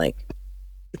friendly. Like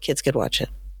the kids could watch it.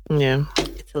 Yeah.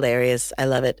 It's hilarious. I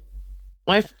love it.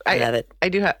 I love it. I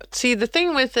do have. See, the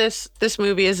thing with this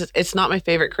movie is it's not my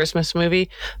favorite Christmas movie.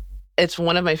 It's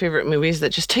one of my favorite movies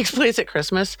that just takes place at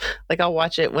Christmas. Like I'll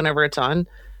watch it whenever it's on,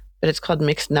 but it's called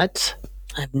Mixed Nuts.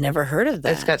 I've never heard of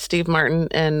that. It's got Steve Martin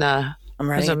and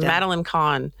there's a Madeline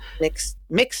Kahn.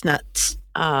 Mixed Nuts.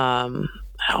 I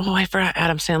forgot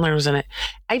Adam Sandler was in it.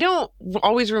 I don't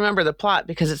always remember the plot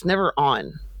because it's never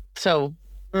on. So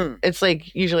it's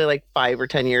like usually like 5 or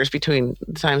 10 years between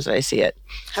the times that I see it.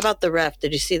 How about The Ref?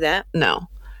 Did you see that? No.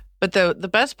 But the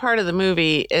best part of the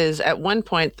movie is at one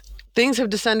point, things have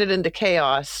descended into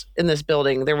chaos in this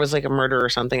building. There was like a murder or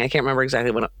something. I can't remember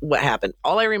exactly what happened.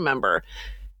 All I remember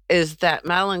is that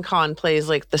Madeline Kahn plays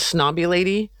like the snobby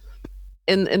lady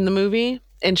in the movie.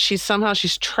 And she's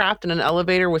trapped in an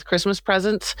elevator with Christmas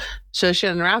presents. So she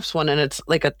unwraps one and it's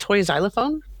like a toy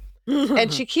xylophone.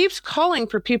 And she keeps calling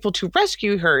for people to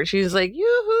rescue her. She's like,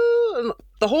 yoo-hoo,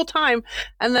 the whole time.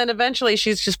 And then eventually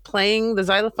she's just playing the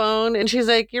xylophone and she's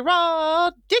like, you're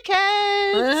all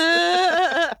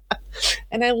dickheads.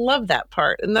 And I love that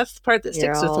part. And that's the part that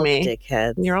sticks with me.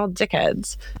 You're all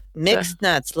dickheads. Mixed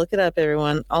Nuts. Look it up,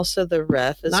 everyone. Also, The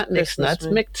Ref is not Mixed Nuts,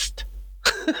 Mixed.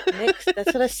 Mixed.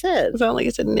 That's what I said. It sounded like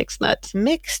you said Mixed Nuts.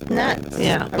 Mixed Nuts.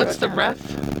 Yeah. What's The Ref?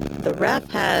 The Ref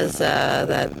has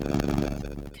that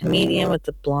comedian with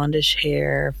the blondish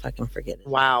hair. If I can forget it.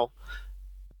 Wow.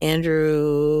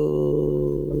 Andrew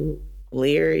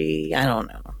Leary. I don't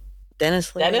know.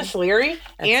 Dennis Leary. Dennis Leary?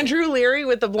 Andrew Leary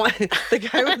with the blonde, the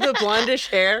guy with the blondish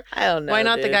hair? I don't know. Why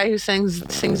not dude. the guy who sings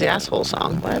the asshole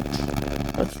song? What?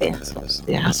 What's the assholes?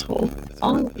 The asshole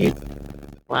song?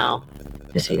 Wow.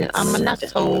 Is he? I'm an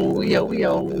asshole, yo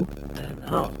yo. I don't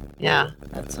know. Yeah.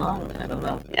 That song. I don't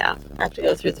know. Yeah. I have to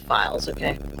go through the files,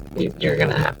 okay? You're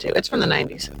gonna have to. It's from the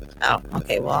 90s. Oh,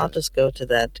 okay. Well, I'll just go to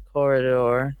that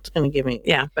corridor. It's going to give me...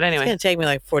 Yeah, but It's anyway. going to take me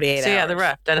like 48 hours. So yeah, the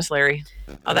ref, Dennis Leary.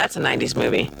 Oh, that's a 90s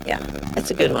movie. Yeah, that's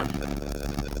a good one.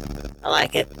 I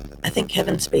like it. I think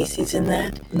Kevin Spacey's in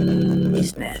that.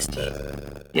 He's nasty.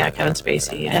 Yeah, Kevin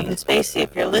Spacey. Yeah. Kevin Spacey,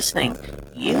 if you're listening,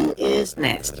 you is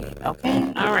nasty,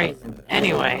 okay? All right.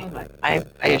 Anyway, I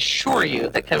assure you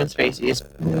that Kevin Spacey is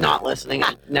not listening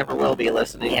and never will be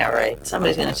listening. Yeah, right.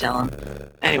 Somebody's going to tell him.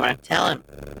 Anyway, Tell him.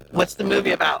 what's the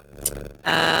movie about?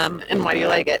 And why do you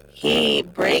like it? He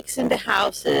breaks into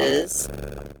houses,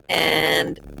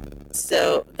 and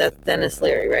so that's Dennis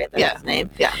Leary, right? That's his name.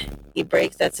 Yeah. He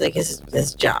breaks. That's like his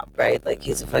job, right? Like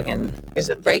he's a fucking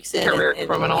breaks in career and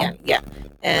criminal? Yeah.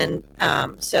 And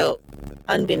so,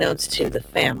 unbeknownst to the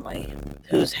family,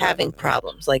 who's having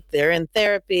problems, like they're in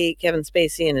therapy. Kevin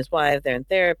Spacey and his wife, they're in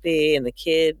therapy, and the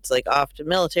kids like off to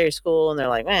military school, and they're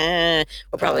like, we're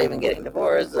probably even getting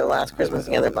divorced. Their last Christmas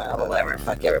together, blah blah whatever.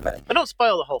 Fuck everybody. But don't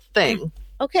spoil the whole thing.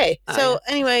 Okay, so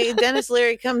anyway, Dennis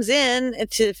Leary comes in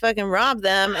to fucking rob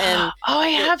them, and I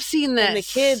have seen this. and the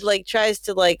kid like tries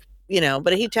to like,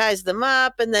 but he ties them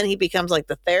up, and then he becomes like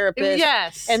the therapist.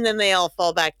 Yes. And then they all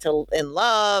fall back to in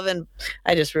love, and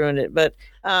I just ruined it. But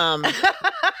I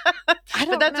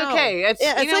don't but that's know. okay. It's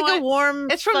Yeah, it's like a warm.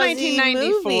 It's from fuzzy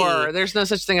 1994. movie. There's no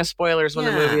such thing as spoilers when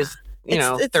the movie is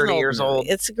It's 30 an years movie. old.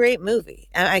 It's a great movie.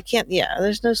 I can't. Yeah,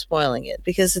 there's no spoiling it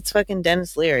because it's fucking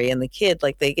Dennis Leary and the kid.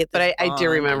 Like they get. But I do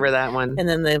remember that one. And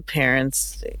then the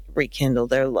parents rekindle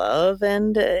their love,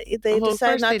 and they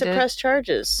decide not to press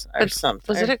charges or something.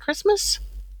 Was it at Christmas?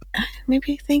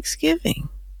 Maybe Thanksgiving.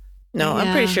 No,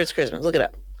 I'm pretty sure it's Christmas. Look it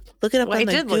up. Look it up on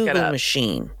the Google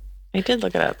machine. I did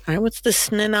look it up. All right, what's the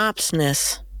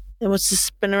synopsis? And what's the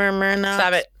spermnosis?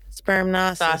 Stop it.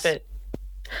 Spermnosis. Stop it.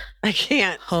 I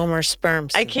can't. Homer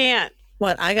sperms. I can't.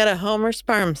 What? I got a Homer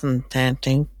sperms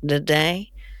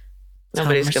today.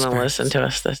 Nobody's going to listen to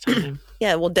us this time.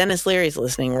 Yeah, well, Dennis Leary's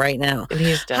listening right now. And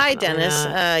he's Hi,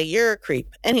 Dennis. You're a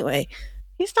creep. Anyway.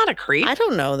 He's not a creep. I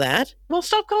don't know that. Well,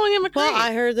 stop calling him a creep. Well,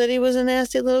 I heard that he was a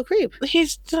nasty little creep.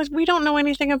 We don't know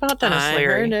anything about Dennis Leary. I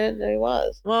heard it. He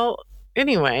was. Well,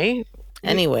 anyway.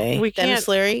 We Dennis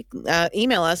Leary,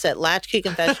 email us at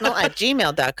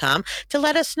latchkeyconfessional@gmail.com to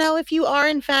let us know if you are,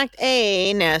 in fact,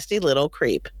 a nasty little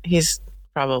creep. He's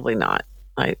probably not.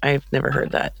 I've never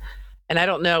heard that. And I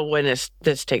don't know when this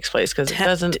takes place because it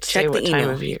doesn't say what time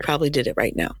of year. He probably did it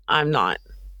right now. I'm not.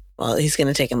 Well, he's going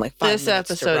to take him like 5 minutes.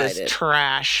 This episode is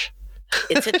trash.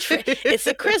 It's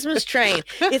a Christmas train.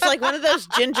 It's like one of those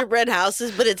gingerbread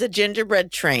houses, but it's a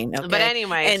gingerbread train. Okay? But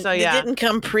anyway, and it didn't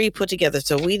come put together,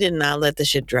 so we did not let the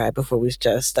shit dry before we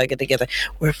just stuck it together.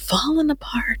 We're falling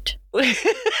apart.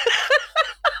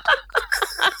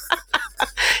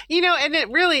 And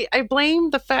it really, I blame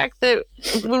the fact that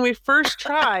when we first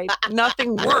tried,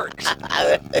 nothing worked.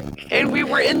 And we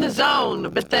were in the zone,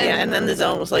 but then... Yeah, and then the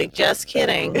zone was like, just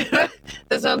kidding.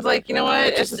 The zone's like, you know what?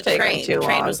 It's just taking too long. The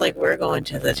train was like, we're going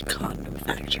to the condom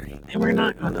factory. And we're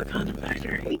not going to the condom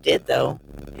factory. We did, though.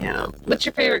 Yeah. What's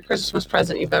your favorite Christmas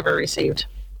present you've ever received?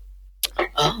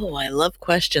 Oh, I love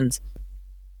questions.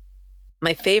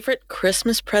 My favorite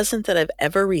Christmas present that I've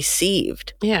ever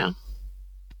received? Yeah.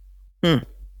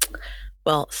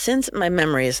 Well, since my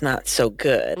memory is not so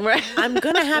good, I'm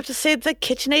going to have to say the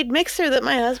KitchenAid mixer that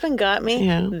my husband got me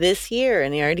this year,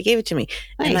 and he already gave it to me.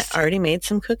 Nice. And I already made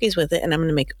some cookies with it, and I'm going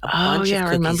to make a bunch of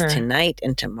cookies tonight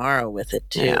and tomorrow with it,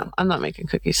 too. Yeah, I'm not making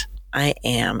cookies. I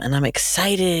am, and I'm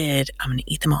excited. I'm going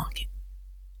to eat them all.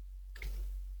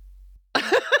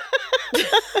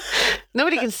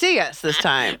 Nobody can see us this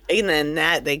time. And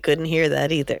then they couldn't hear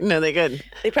that either. No, they couldn't.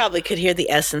 They probably could hear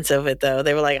the essence of it, though.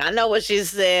 They were like, I know what she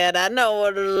said. I know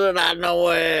what it is. I know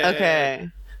it. Okay.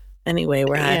 Anyway,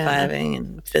 we're high-fiving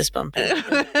and fist bumping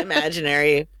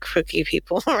imaginary cookie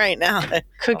people right now.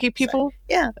 Cookie people?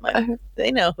 Yeah.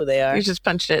 They know who they are. You just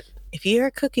punched it. If you're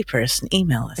a cookie person,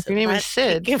 email us. If your name is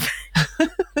Sid.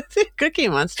 Cookie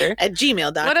Monster. At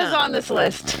gmail.com. What is on this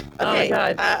list? Okay. Oh, my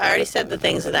God. I already said the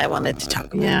things that I wanted to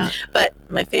talk about. Yeah. But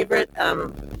my favorite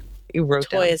you wrote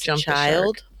toy as a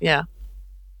child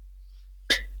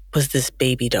was this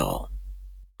baby doll.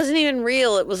 It wasn't even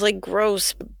real. It was like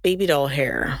gross baby doll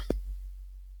hair.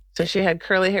 So she had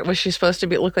curly hair. Was she supposed to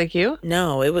look like you?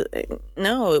 No, it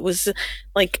was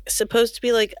like supposed to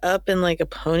be like up in like a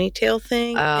ponytail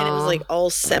thing, and it was like all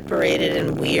separated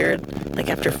and weird. Like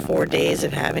after 4 days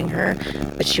of having her,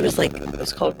 but she was like, it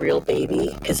was called Real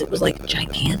Baby because it was like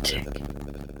gigantic.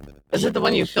 Was it the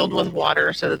one you filled with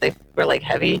water so that they were like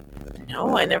heavy?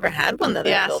 No, I never had one that.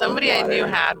 Yeah, somebody I knew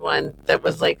had one that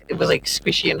was like, it was like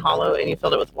squishy and hollow, and you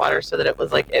filled it with water so that it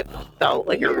was like, it felt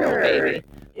like a real baby.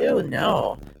 Ew,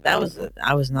 no. I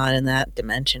was not in that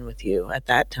dimension with you at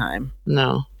that time.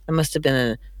 No. It must have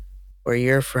been a where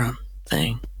you're from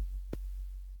thing.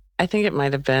 I think it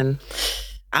might have been.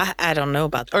 I don't know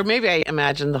about that. Or maybe I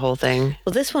imagined the whole thing.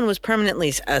 Well, this one was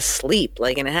permanently asleep,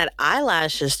 like, and it had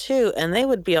eyelashes too, and they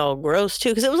would be all gross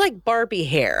too, because it was like Barbie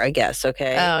hair, I guess,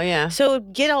 okay? Oh, yeah. So it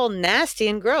would get all nasty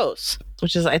and gross.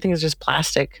 Which is, I think, is just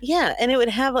plastic. Yeah, and it would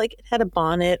have, like, it had a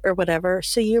bonnet or whatever,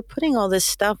 so you're putting all this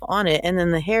stuff on it, and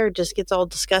then the hair just gets all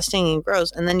disgusting and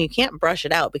gross, and then you can't brush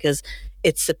it out because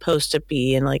it's supposed to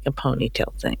be in, like, a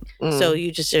ponytail thing. So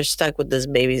you just are stuck with this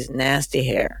baby's nasty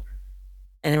hair.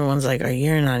 And everyone's like, oh,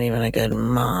 you're not even a good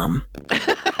mom.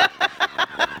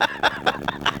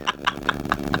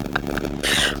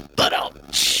 But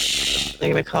they're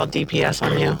going to call DPS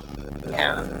on you.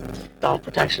 Yeah. Doll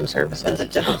Protection Services.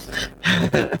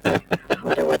 I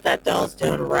wonder what that doll's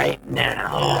doing right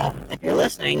now. If you're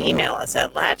listening, email us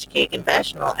at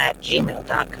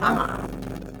latchkeyconfessional@gmail.com.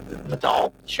 The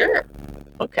doll? Sure.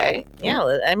 Okay.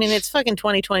 Yeah, I mean, it's fucking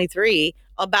 2023.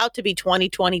 About to be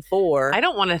 2024. I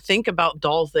don't want to think about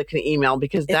dolls that can email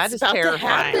because that is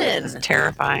terrifying. It's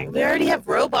terrifying. We already have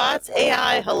robots,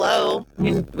 AI, hello. I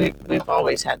mean, we've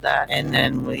always had that. And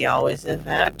then we always have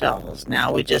had dolls.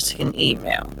 Now we just can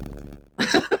email.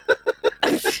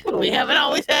 We haven't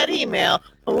always had email,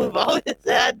 but we've always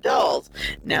had dolls.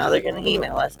 Now they're going to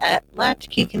email us at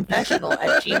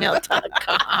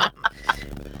latchkeyconfessional@gmail.com.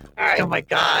 All right. Oh, my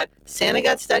God. Santa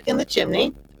got stuck in the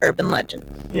chimney. Urban legend.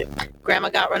 Yeah. Grandma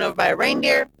got run over by a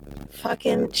reindeer.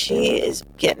 Fucking, she is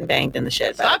getting banged in the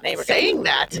shed. Stop saying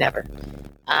that. Never.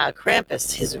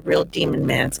 Krampus, he's a real demon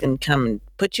man. It's going to come and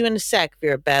put you in a sack if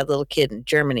you're a bad little kid in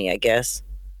Germany, I guess.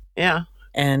 Yeah.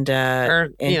 And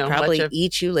probably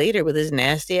eat you later with his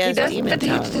nasty ass demon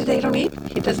tongue. They don't eat.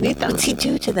 He doesn't eat them. What's he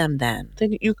do to them then?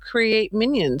 Then you create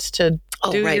minions to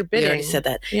do your bidding. You already said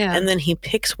that. Yeah. And then he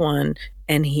picks one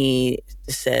and he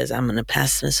says, I'm going to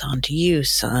pass this on to you,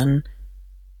 son.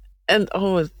 And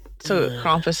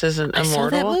Krampus isn't immortal. I saw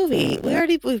that movie.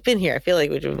 We've been here. I feel like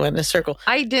we went in a circle.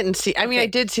 I didn't see. I mean, I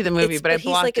did see the movie, but I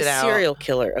blocked it out. He's like a serial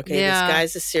killer. Okay, yeah. This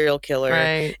guy's a serial killer,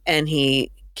 right? And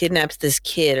he kidnaps this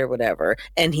kid or whatever,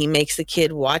 and he makes the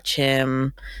kid watch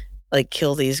him like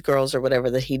kill these girls or whatever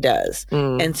that he does.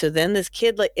 And so then this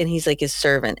kid, and he's like his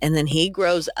servant, and then he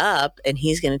grows up and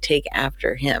he's going to take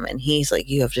after him, and he's like,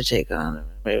 you have to take on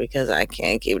me because I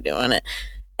can't keep doing it.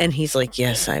 And he's like,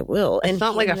 yes, I will. And it's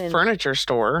not like a furniture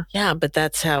store. Yeah, but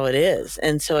that's how it is.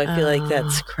 And so I feel like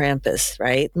that's Krampus,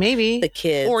 right? Maybe. The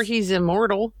kid. Or he's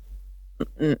immortal.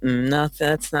 No,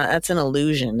 that's an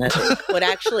illusion. What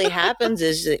actually happens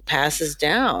is it passes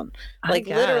down. Like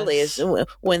literally, is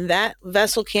when that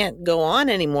vessel can't go on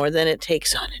anymore, then it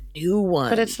takes on a new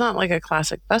one. But it's not like a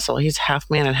classic vessel. He's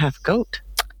half man and half goat.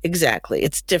 Exactly.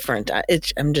 It's different.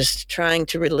 I'm just trying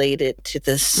to relate it to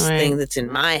this thing that's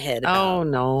in my head. About,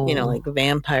 no. Like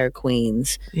vampire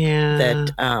queens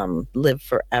that live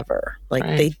forever.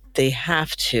 Like they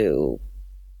have to.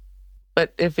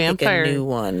 But if vampire, a new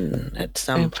one at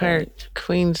some point.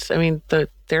 Queens, I mean,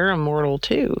 they're immortal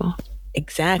too.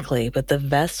 Exactly, but the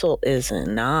vessel is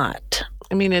not.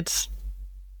 I mean, it's.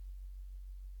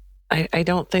 I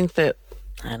don't think that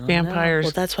vampires.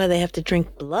 Well, that's why they have to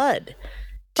drink blood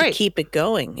to keep it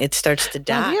going. It starts to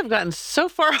die. We have gotten so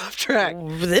far off track.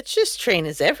 It's just train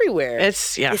is everywhere.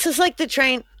 This is like the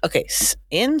train. Okay,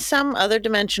 in some other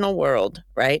dimensional world,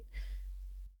 right?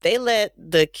 They let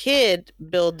the kid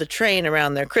build the train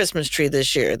around their Christmas tree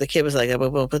this year. The kid was like,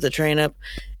 we'll put the train up.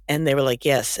 And they were like,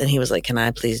 yes. And he was like, can I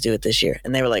please do it this year?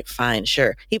 And they were like, fine,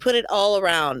 sure. He put it all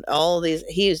around, all of these.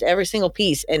 He used every single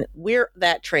piece. And we're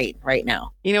that train right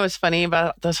now. You know what's funny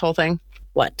about this whole thing?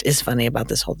 What is funny about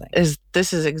this whole thing?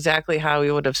 This is exactly how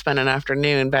we would have spent an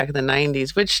afternoon back in the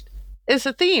 90s, which is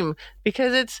a theme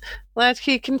because it's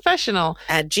Latchkey Confessional.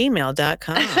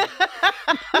 @gmail.com.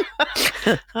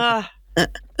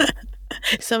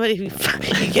 Somebody, you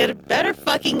better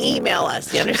fucking email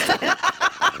us. You understand?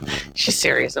 She's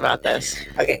serious about this.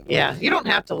 Okay. Yeah. You don't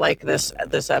have to like this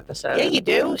episode. Yeah, you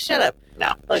do. Shut up.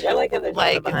 No. Look, I like how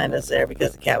they're behind us there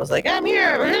because the cat was like, I'm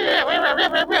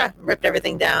here. Ripped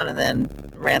everything down and then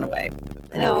ran away.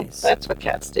 Anyways, that's what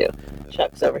cats do.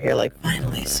 Chuck's over here like,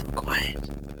 finally, some quiet.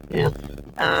 Yeah.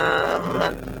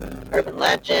 Urban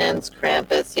Legends,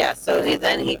 Krampus. Yeah, so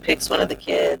then he picks one of the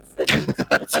kids that he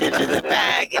puts into the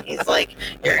bag, and he's like,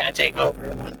 "You're gonna take over."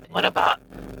 What about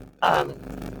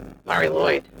Mari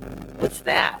Lloyd? What's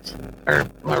that? Or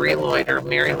Marie Lloyd or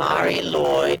Mary Mari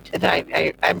Lloyd.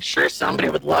 I'm sure somebody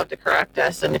would love to correct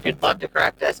us, and if you'd love to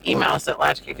correct us, email us at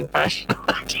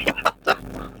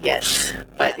latchkeyconfessional@gmail.com. Yes.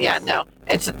 But yeah, no,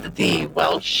 it's the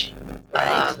Welsh.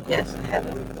 Right. Yes, I have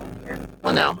them here.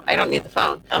 Well, no, I don't need the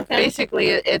phone. Okay. Basically,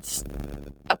 it's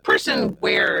a person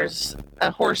wears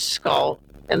a horse skull,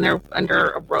 and they're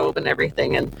under a robe and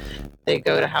everything, and they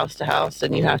go to house,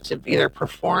 and you have to either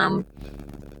perform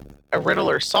a riddle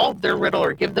or solve their riddle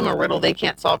or give them a riddle they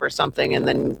can't solve or something, and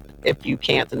then if you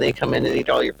can't, then they come in and eat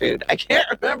all your food. I can't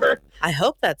remember. I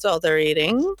hope that's all they're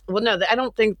eating. Well, no, I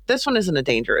don't think this one isn't a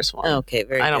dangerous one. Okay,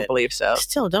 very good. I don't believe so.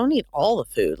 Still, don't eat all the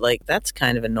food. Like, that's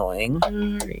kind of annoying.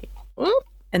 Well,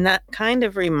 And that kind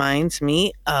of reminds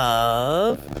me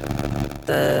of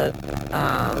the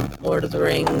Lord of the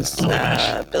Rings,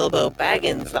 Bilbo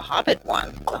Baggins, the Hobbit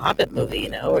one, the Hobbit movie,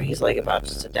 where he's like about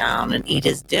to sit down and eat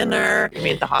his dinner. You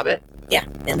mean The Hobbit? Yeah,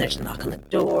 and there's a knock on the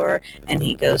door, and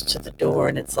he goes to the door,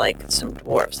 and it's like some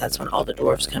dwarves. That's when all the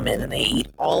dwarves come in, and they eat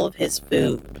all of his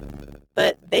food.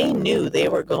 But they knew they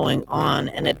were going on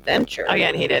an adventure. Oh, yeah,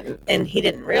 and he didn't. And he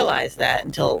didn't realize that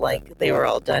until, like, they were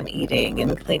all done eating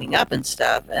and cleaning up and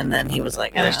stuff. And then he was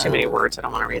like, And there's too many words. I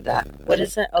don't want to read that. What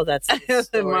is that? Oh, that's the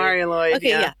story. Mari Lloyd. Okay,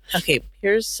 yeah. Okay,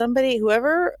 here's somebody,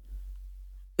 whoever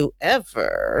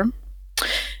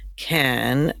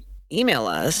can email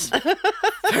us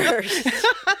first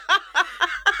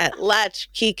at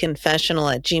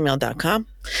latchkeyconfessional@gmail.com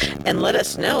and let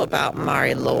us know about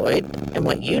Mari Lloyd and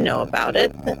what you know about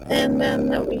it, and then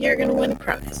you're going to win a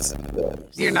prize.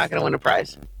 You're not going to win a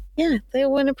prize. Yeah,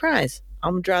 they'll win a prize.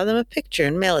 I'll draw them a picture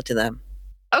and mail it to them.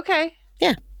 Okay.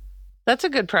 Yeah. That's a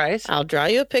good prize. I'll draw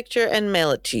you a picture and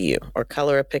mail it to you, or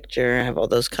color a picture. I have all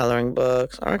those coloring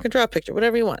books, or I can draw a picture,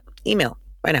 whatever you want. Email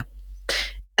right now.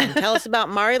 And tell us about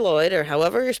Mari Lloyd, or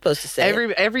however you're supposed to say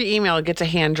it. Every email gets a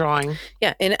hand drawing.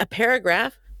 Yeah, in a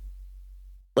paragraph.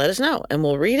 Let us know, and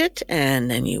we'll read it,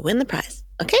 and then you win the prize.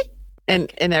 Okay?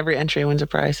 And every entry wins a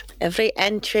prize. Every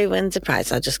entry wins a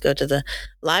prize. I'll just go to the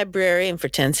library, and for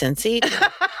 10 cents each,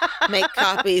 make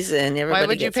copies, and everybody. Why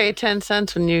would you pay 10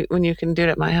 cents when you can do it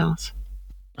at my house?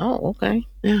 Oh, okay.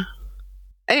 Yeah.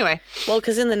 Anyway. Well,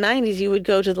 because in the 90s, you would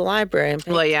go to the library and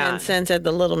pay 10 cents at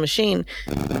the little machine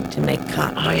to make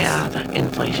copies. Oh, yeah. The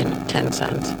inflation, 10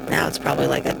 cents. Now it's probably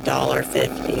like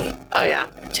 $1.50. Oh, yeah.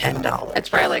 $10. It's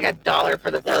probably like $1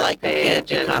 for the first page. Can't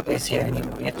do copies here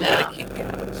anymore. You have to go to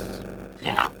Kinko's.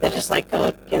 Yeah. They just like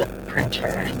go get a printer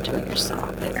and do it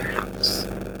yourself at your house.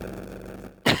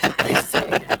 They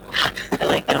say, they're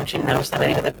like, don't you know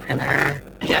somebody with a printer?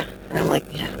 Yeah. And I'm like,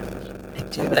 yeah.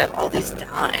 Do, but I have all these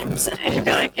dimes. And you'd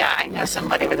be like, yeah, I know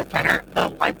somebody with a printer. The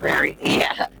library.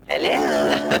 Yeah.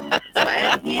 Hello. That's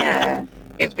why I'm here.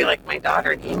 It'd be like my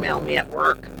daughter would email me at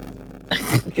work.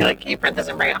 Be like, can you print this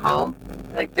and bring it home?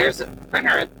 Like, there's a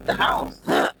printer at the house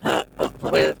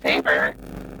with paper.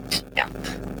 Yeah.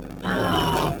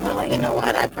 Oh, well, you know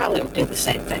what? I probably would do the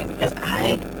same thing because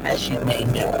I, as you may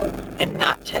know, am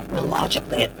not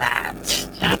technologically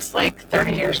advanced. That's like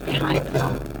 30 years behind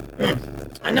them.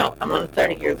 I know. I'm on a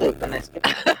 30-year loop and I skip.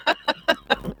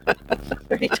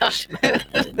 Already talked about it.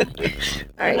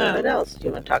 All right. What else do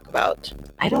you want to talk about?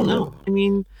 I don't know. I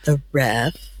mean, The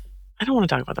Ref. I don't want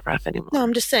to talk about The Ref anymore. No,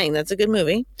 I'm just saying that's a good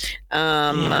movie. But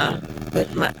I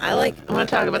want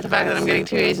to talk about the fact that I'm getting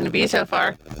 2 A's and a B so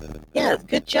far. Yeah,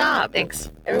 good job.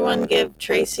 Thanks. Everyone give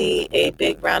Tracy a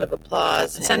big round of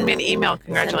applause. Send me an email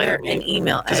congratulating me. An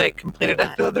email. Because I completed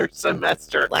another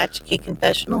semester.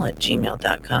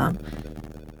 Latchkeyconfessional@gmail.com.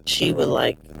 She would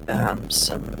like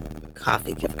some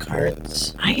coffee gift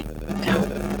cards. I don't.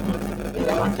 You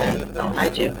don't want that? No, I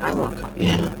do. I want coffee.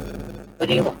 Yeah. What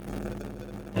do you want?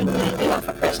 What do you want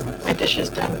for Christmas? My dish is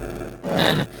done.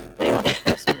 What do you want for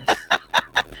Christmas?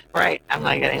 Right. I'm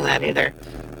not getting that either.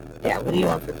 Yeah, what do you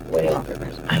want for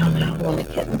Christmas? I don't know. You want a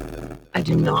kitten? I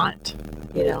do not.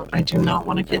 You don't? I do not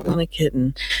want a I kitten. want a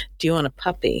kitten. Do you want a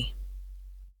puppy?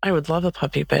 I would love a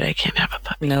puppy, but I can't have a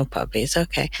puppy. No puppies.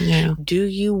 Okay. No. Do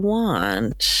you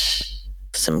want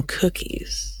some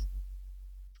cookies?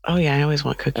 Oh, yeah. I always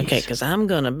want cookies. Okay, because I'm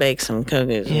going to bake some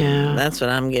cookies. Yeah. That's what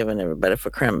I'm giving everybody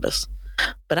for Crimbus.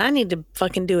 But I need to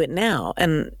fucking do it now.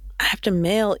 And I have to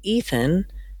mail Ethan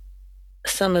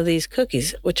some of these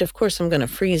cookies, which of course I'm going to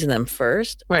freeze them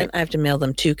first. Right. And I have to mail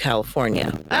them to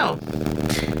California. Oh.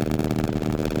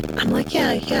 I'm like,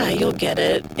 yeah, you'll get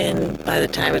it. And by the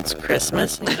time it's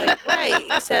Christmas, he's like, right,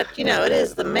 except, it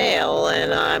is the mail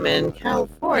and I'm in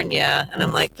California. And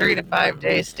I'm like, 3 to 5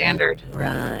 days standard.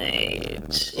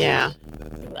 right. Yeah.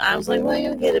 I was like, well,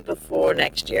 you'll get it before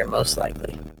next year, most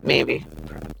likely. Maybe.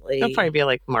 Probably. It'll probably be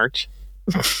like March.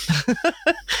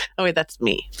 Oh, wait, that's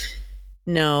me.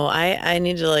 No, I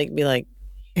need to be like,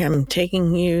 I'm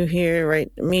taking you here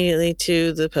right immediately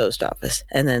to the post office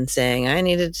and then saying I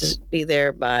needed to be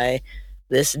there by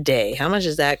this day. How much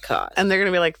does that cost? And they're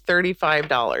going to be like $35.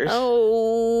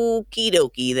 Okie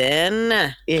dokie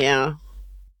then. Yeah.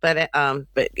 But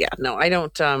yeah, no, I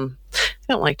don't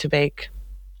like to bake.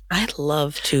 I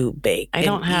love to bake. I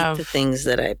don't have eat the things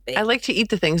that I bake. I like to eat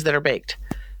the things that are baked.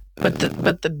 But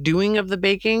the doing of the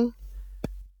baking,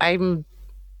 I'm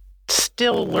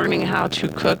still learning how to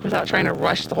cook without trying to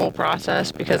rush the whole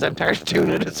process because I'm tired of doing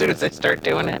it as soon as I start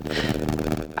doing it.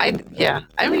 I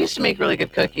used to make really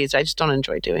good cookies. I just don't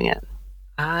enjoy doing it.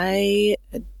 I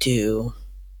do.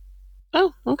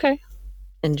 Oh, okay.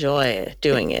 Enjoy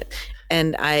doing it.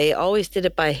 And I always did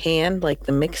it by hand, like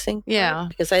the mixing. Yeah.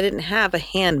 Because I didn't have a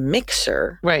hand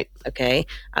mixer. Right. Okay.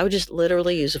 I would just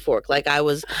literally use a fork. Like I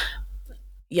was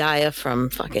Yaya from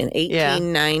fucking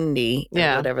 1890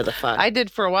 or whatever the fuck. I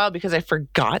did for a while because I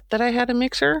forgot that I had a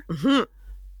mixer. Mm-hmm.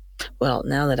 Well,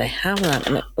 now that I have that,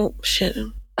 I'm like, oh shit.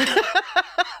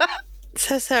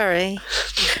 So sorry.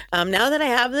 Now that I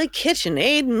have the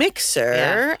KitchenAid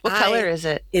mixer. What color is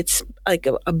it? It's like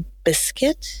a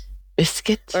biscuit.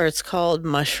 Biscuit? Or it's called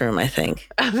mushroom, I think.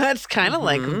 That's kind of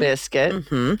like biscuit.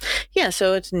 Mm-hmm. Yeah,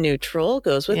 so it's neutral,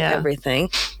 goes with everything.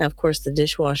 Now, of course, the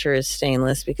dishwasher is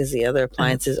stainless because the other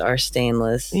appliances are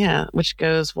stainless. Yeah, which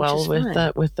goes well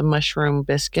with the mushroom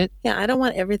biscuit. Yeah, I don't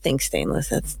want everything stainless.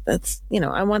 That's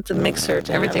I want the mixer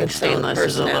to everything have its stainless own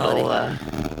is a little.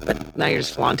 But now you're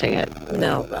just flaunting it.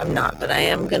 No, I'm not. But I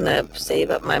am gonna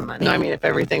save up my money. No, I mean if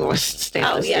everything was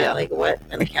stainless. Oh yeah, like what?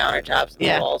 And the countertops, and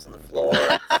the walls, and the floor.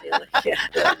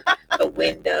 The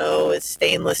window is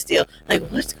stainless steel. Like,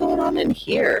 what's going on in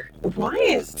here? Why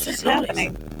is this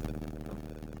happening?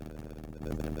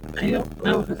 I don't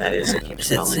know who that is.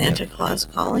 Is it Santa Claus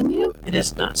calling you? It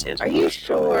is not Santa. Are you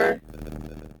sure?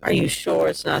 Are you sure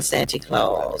it's not Santa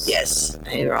Claus? Yes.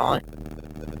 Are you wrong?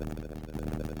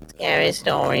 Scary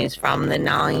stories from the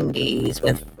 90s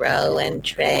with Fro and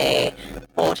Trey.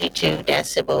 42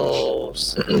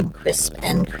 decibels. Crisp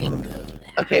and cream good.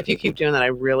 Okay, if you keep doing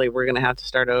that, we're going to have to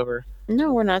start over.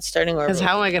 No, we're not starting over. Because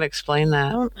how am I going to explain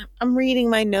that? I'm reading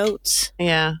my notes.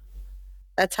 Yeah.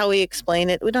 That's how we explain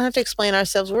it. We don't have to explain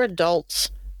ourselves. We're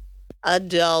adults.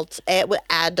 We're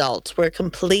adults. We're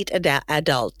complete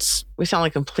adults. We sound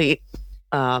like complete.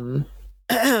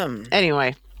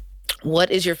 Anyway.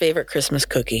 What is your favorite Christmas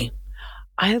cookie?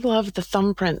 I love the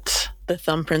thumbprints. The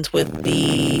thumbprints with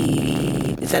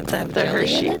the... Is that the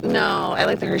Hershey? No, I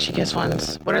like the Hershey Kiss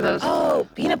ones. What are those? Oh,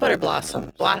 peanut butter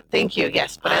blossom. Thank you.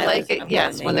 Yes, but I like it.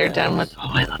 Yes, when they're done with.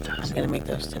 Oh, I love those. I'm gonna make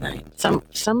those tonight.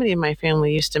 Somebody in my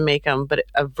family used to make them, but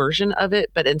a version of it.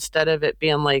 But instead of it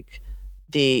being like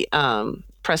the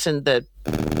pressing the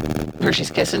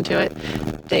Hershey's Kiss into it,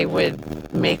 they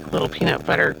would make little peanut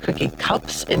butter cookie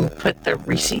cups and put the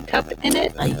Reese cup in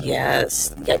it.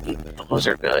 Yes. Yeah, those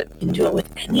are good. You can do it with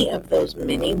any of those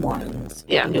mini ones.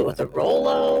 Yeah. You can do it with a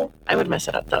Rolo. I would mess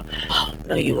it up though. Oh,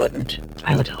 no, you wouldn't.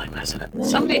 I would totally mess it up. No,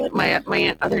 Somebody, my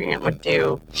other aunt would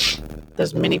do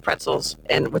those mini pretzels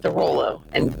and with a Rolo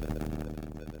and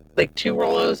like 2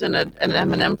 Rolos and an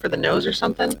M&M for the nose or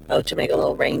something. Oh, to make a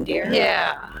little reindeer?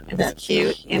 Yeah. It was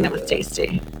cute and it was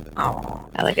tasty. Oh,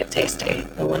 I like it tasty.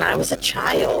 When I was a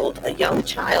young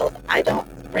child, I don't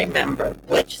remember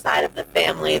which side of the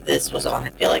family this was on. I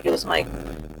feel like it was my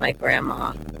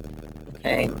grandma.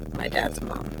 Okay, my dad's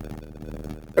mom.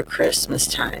 For Christmas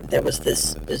time, there was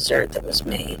this dessert that was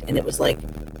made, and it was like,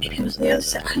 maybe it was the other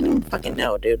side. I don't even fucking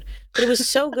know, dude. But it was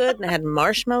so good, and it had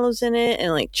marshmallows in it,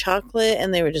 and like chocolate,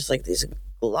 and they were just like these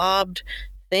globed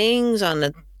things on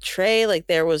the tray. Like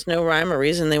there was no rhyme or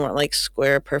reason. They weren't like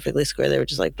perfectly square. They were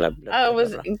just like blah, blah, blah. Oh, it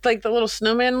was like the little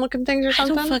snowman looking things or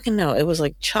something? I don't fucking know. It was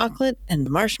like chocolate and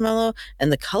marshmallow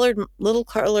and the little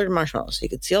colored marshmallows. So you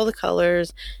could see all the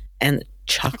colors and the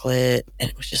chocolate, and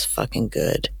it was just fucking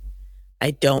good.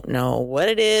 I don't know what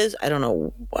it is. I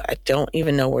don't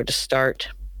even know where to start.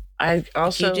 I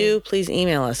also... If you do, please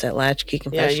email us at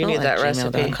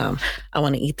latchkeyconfessional@gmail.com. I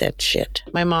want to eat that shit.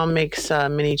 My mom makes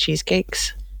mini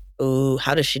cheesecakes. Ooh,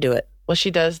 how does she do it? Well,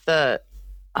 she does the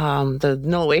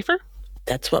vanilla wafer.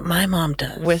 That's what my mom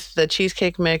does. With the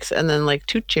cheesecake mix and then like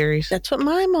 2 cherries. That's what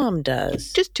my mom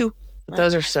does. Just 2. But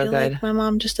those are so feel good. Like my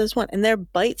mom just does one, and they're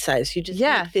bite sized. You just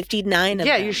eat 59 of them.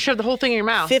 Yeah, you shove the whole thing in your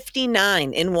mouth.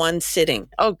 59 in one sitting.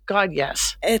 Oh God,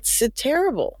 yes. It's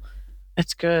terrible.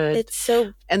 It's good. It's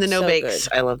so and the no so bakes.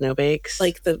 good. I love no bakes.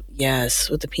 Like with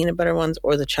the peanut butter ones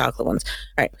or the chocolate ones.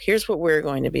 All right, here's what we're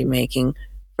going to be making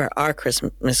for our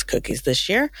Christmas cookies this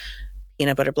year: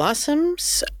 peanut butter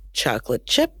blossoms, chocolate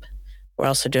chip. We're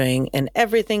also doing an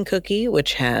everything cookie,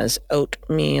 which has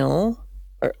oatmeal.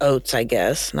 Or oats, I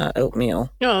guess, not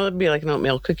oatmeal. No, it'd be like an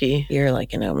oatmeal cookie. You're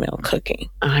like an oatmeal cookie.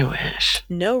 I wish.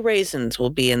 No raisins will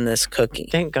be in this cookie.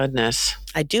 Thank goodness.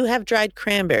 I do have dried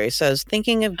cranberries, so I was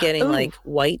thinking of getting like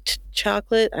white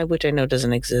chocolate, which I know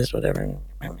doesn't exist, whatever,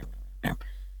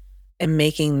 and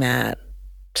making that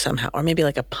somehow. Or maybe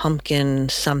like a pumpkin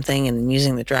something and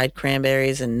using the dried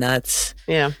cranberries and nuts.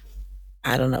 Yeah.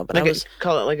 I don't know, but I was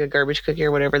call it like a garbage cookie or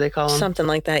whatever they call them. Something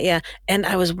like that, yeah. And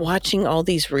I was watching all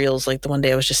these reels. Like the one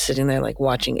day I was just sitting there like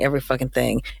watching every fucking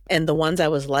thing. And the ones I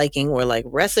was liking were like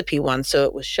recipe ones. So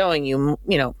it was showing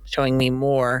showing me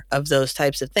more of those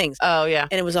types of things. Oh, yeah.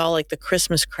 And it was all like the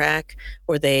Christmas crack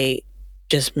where they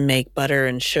just make butter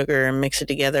and sugar and mix it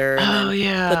together. And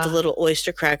then put the little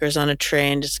oyster crackers on a tray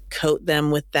and just coat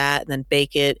them with that and then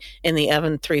bake it in the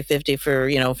oven 350 for,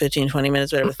 15, 20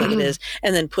 minutes, whatever the fuck it is.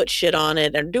 And then put shit on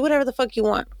it and do whatever the fuck you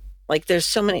want. Like there's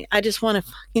so many. I just want to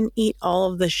fucking eat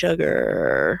all of the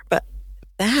sugar. But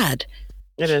bad.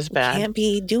 It is bad. We can't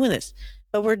be doing this.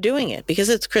 But we're doing it because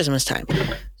it's Christmas time.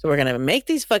 So we're going to make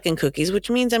these fucking cookies, which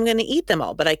means I'm going to eat them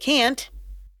all. But I can't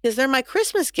because they're my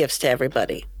Christmas gifts to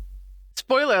everybody.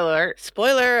 Spoiler alert.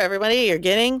 Spoiler, everybody, you're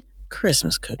getting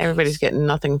Christmas cookies. Everybody's getting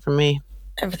nothing from me.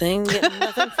 Everything getting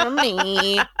nothing from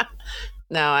me.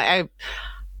 No,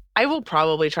 I will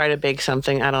probably try to bake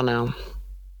something. I don't know.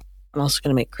 I'm also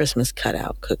going to make Christmas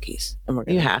cutout cookies. And we're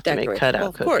going You have to make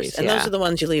cutout cookies. Of course. And those are the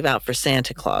ones you leave out for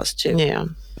Santa Claus, too. Yeah.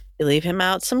 You leave him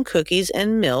out some cookies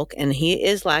and milk, and he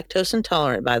is lactose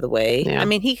intolerant, by the way. Yeah. I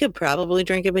mean, he could probably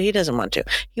drink it, but he doesn't want to.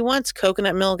 He wants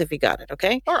coconut milk if he got it,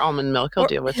 okay? Or almond milk. He'll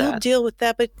deal with that. He'll deal with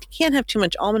that, but he can't have too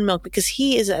much almond milk because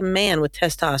he is a man with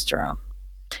testosterone.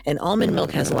 And almond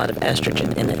milk has a lot of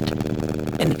estrogen in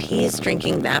it. And if he is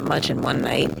drinking that much in one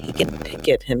night, he could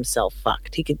get himself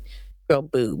fucked. He could grow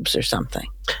boobs or something.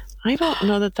 I don't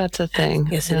know that that's a thing.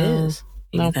 Yes, it is.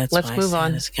 No, that's let's move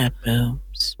on. It's got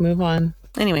boobs. Move on.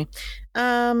 Anyway,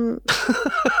 so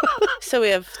we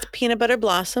have peanut butter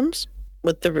blossoms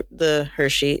with the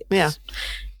Hershey,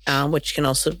 which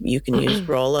you can use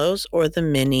Rolos or the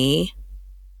mini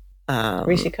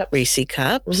Reese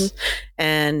cups,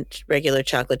 and regular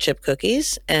chocolate chip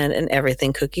cookies, and an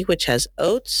everything cookie which has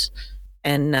oats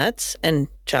and nuts and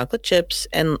chocolate chips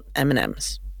and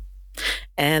M&Ms.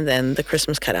 And then the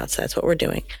Christmas cutouts. That's what we're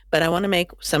doing. But I want to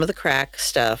make some of the crack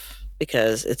stuff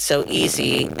because it's so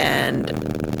easy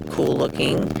and cool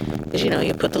looking. Because,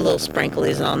 you put the little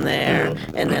sprinklies on there.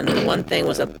 And then the one thing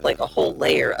was like a whole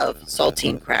layer of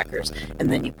saltine crackers.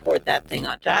 And then you poured that thing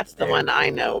on top. That's the one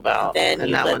I know about.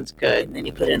 And that one's good. And then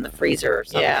you put it in the freezer or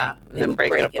something. Yeah. And then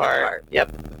break it apart.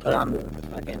 Yep. Put on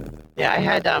fucking... Yeah,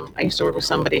 I used to work with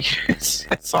somebody.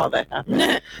 I saw that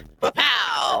happen.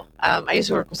 Pow! I used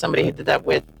to work with somebody who did that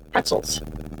with pretzels.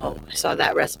 Oh, I saw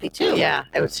that recipe too. Yeah,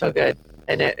 it was so good.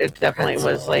 And it definitely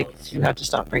was like, you have to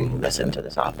stop bringing this into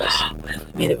this office.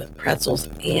 We made it with pretzels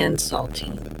and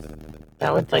saltine.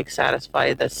 That would like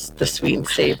satisfy the sweet and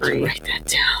savory. Write that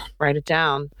down. Write it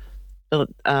down. But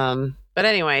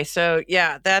anyway, so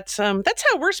yeah, that's how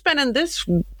we're spending this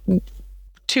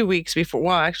 2 weeks before.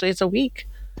 Well, actually, it's a week.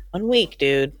 1 week,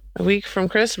 dude. A week from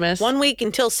Christmas. 1 week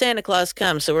until Santa Claus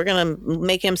comes. So we're going to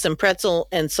make him some pretzel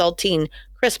and saltine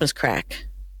Christmas crack.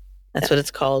 That's what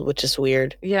it's called, which is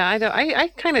weird. Yeah, I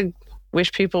kind of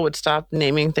wish people would stop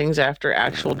naming things after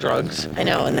actual drugs. I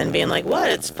know, and then being like, what?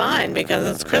 It's fine because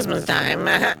it's Christmas time.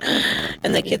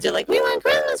 And the kids are like, we want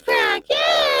Christmas crack.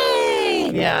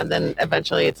 Yay! Yeah, and then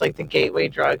eventually it's like the gateway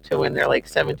drug to when they're like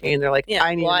 17. They're like,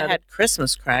 I had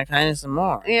Christmas crack. I need some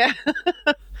more. Yeah.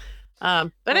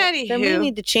 Anywho, then we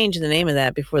need to change the name of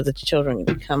that before the children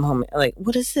come home. Like,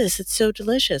 what is this? It's so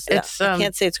delicious. I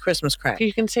can't say it's Christmas crack.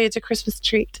 You can say it's a Christmas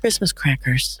treat. Christmas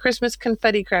crackers. Christmas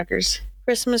confetti crackers.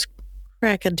 Christmas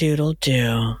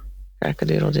crack-a-doodle-doo.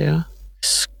 Crack-a-doodle-doo.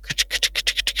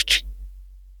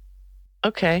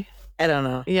 Okay. I don't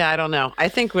know. Yeah, I don't know. I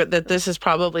think that this is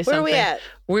probably something. Where are we at?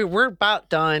 We're about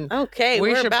done. Okay, we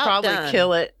we're should about probably done.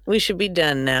 kill it. We should be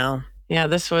done now. Yeah,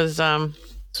 this was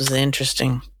This was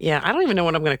interesting. Yeah, I don't even know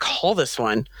what I'm going to call this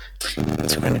one. So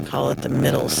we're going to call it the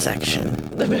middle section.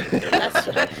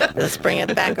 Let's bring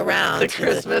it back around The to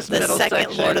Christmas the middle second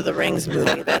section. Lord of the Rings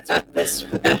movie. That's what this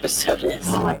episode is.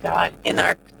 Oh my God! In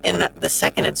the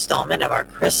second installment of our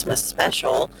Christmas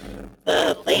special,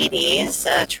 the ladies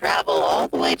travel all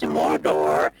the way to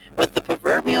Mordor with the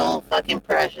proverbial fucking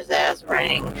precious ass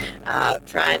ring,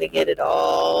 trying to get it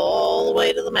all the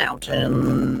way to the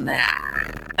mountain.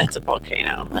 That's a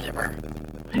volcano. Whatever.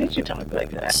 Why did you talk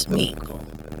like that? Smeagol.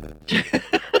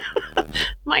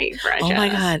 My precious. Oh my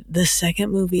God. The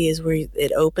second movie is where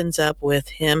it opens up with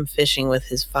him fishing with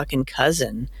his fucking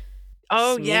cousin.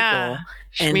 Oh, Smeagol. yeah.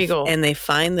 Schmeagol. And they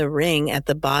find the ring at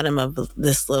the bottom of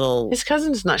this little... His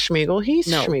cousin's not Schmeagol. He's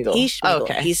Schmeagol. He's Schmeagol. Oh,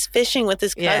 okay. He's fishing with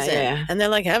his cousin. Yeah. And they're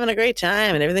like having a great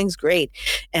time and everything's great.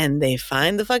 And they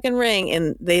find the fucking ring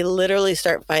and they literally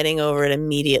start fighting over it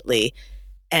immediately.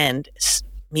 And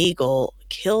Smeagol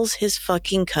kills his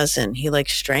fucking cousin. He like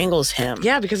strangles him.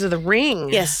 Yeah, because of the ring.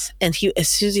 Yes. And as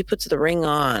soon as he puts the ring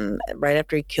on, right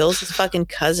after he kills his fucking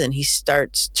cousin, he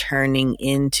starts turning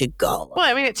into Gollum. Well,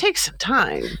 I mean, it takes some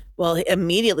time. Well, he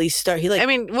immediately you can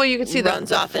see runs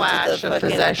the off flash into the of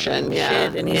possession.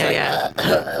 shit, and he's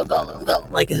Gollum.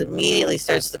 Like immediately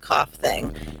starts the cough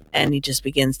thing, and he just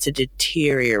begins to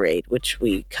deteriorate, which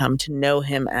we come to know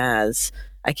him as.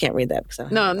 I can't read that because I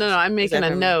don't No. I'm making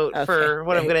a note for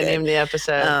what I'm going to name the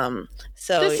episode.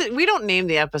 We don't name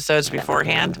the episodes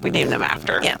beforehand. We name them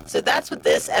after. Yeah. So that's what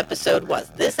this episode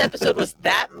was. This episode was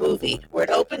that movie where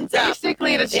it opens up.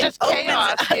 Basically, it's just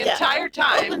chaos the entire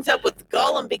time. It opens up with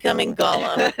Gollum becoming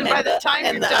Gollum. And by the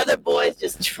time the other boys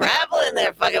just traveling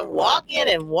there, fucking walking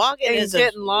and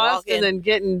getting lost, and then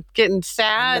getting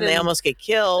sad, and they almost get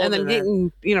killed, and then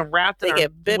getting wrapped. They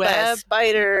get bit by a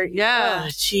spider. Yeah. Oh,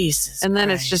 Jesus. And then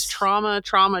Christ. it's just trauma,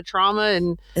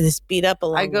 and it's beat up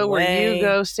along I go the where way. you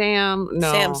go, Sam. No,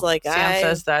 Sam's like, Sam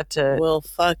says that to will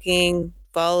fucking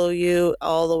follow you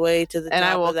all the way to the top and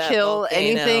I will of that kill volcano.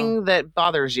 anything that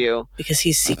bothers you because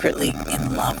he's secretly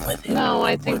in love with him. No,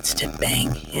 I think wants to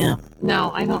bang him. No,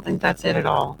 I don't think that's it at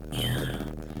all. Yeah.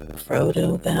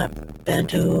 Frodo got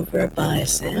bent over by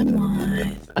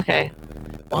Samwise. Okay.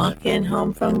 Walking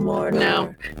home from Mordor.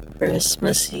 No.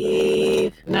 Christmas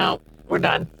Eve. No, we're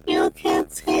done. You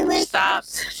can't say this. Stop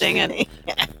singing.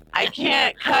 I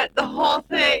can't cut the whole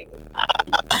thing.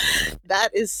 That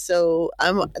is so.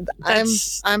 I'm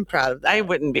proud of that. I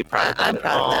wouldn't be proud of that. I'm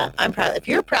proud of that. I'm proud. If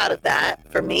you're proud of that,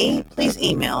 for me, please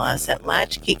email us at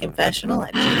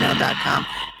latchkeyconfessional@gmail.com.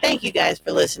 Thank you guys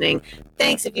for listening.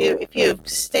 Thanks if you've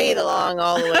stayed along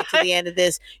all the way to the end of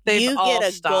this. You get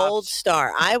a gold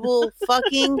star. I will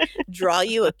fucking draw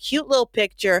you a cute little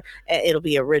picture. It'll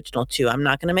be original too. I'm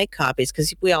not going to make copies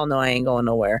because we all know I ain't going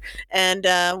nowhere. And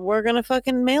we're going to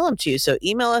fucking mail them to you. So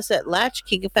email us at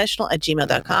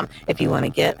latchkeyconfessional@gmail.com if you want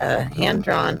to get a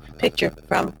hand-drawn picture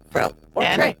from Fro.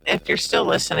 And if you're still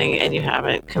listening and you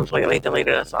haven't completely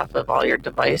deleted us off of all your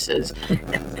devices,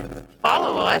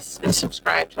 follow us and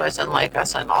subscribe to us and like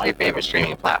us on all your favorite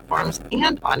streaming platforms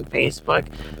and on Facebook.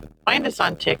 Find us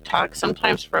on TikTok.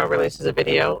 Sometimes Fro releases a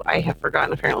video. I have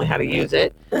forgotten apparently how to use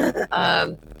it.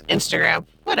 Instagram,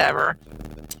 whatever.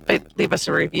 But leave us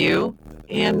a review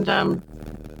and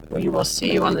we will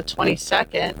see you on the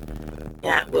 22nd.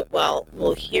 Yeah, well,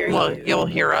 we'll hear you. Well, you'll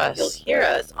hear us. You'll hear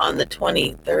us on the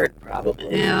 23rd,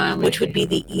 probably. Yeah, which would be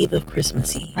the eve of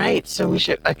Christmas Eve. Right, so we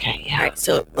should, okay, yeah. All right,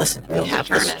 so listen, if you have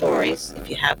the stories, if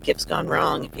you have Gifts Gone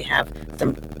Wrong, if you have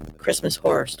some Christmas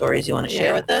horror stories you want to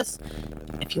share with us,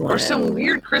 if you want or some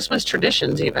weird Christmas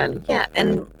traditions even. Yeah,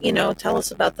 and, tell us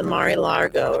about the Mari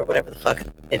Largo or whatever the fuck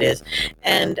it is,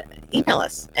 and email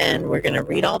us, and we're going to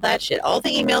read all that shit. All the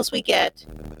emails we get,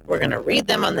 we're going to read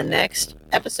them on the next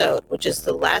episode, which is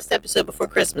the last episode before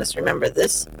Christmas. Remember,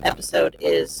 this episode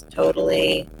is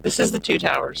totally... This is the Two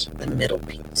Towers. The middle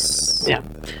piece. Yeah.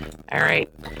 All right.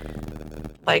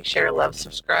 Like, share, love,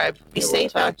 subscribe. Be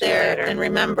safe out there, and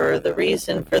remember, the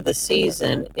reason for the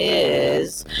season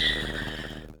is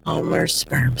Homer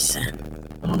Spermson.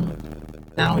 Oh.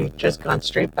 Now we've just gone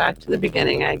straight back to the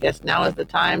beginning. I guess now is the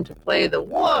time to play the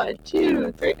 1,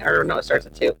 2, 3. Or no, it starts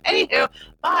at 2. Anywho,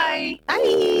 bye. Bye.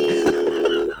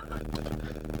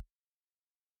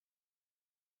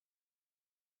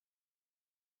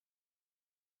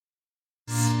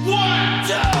 1,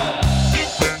 2.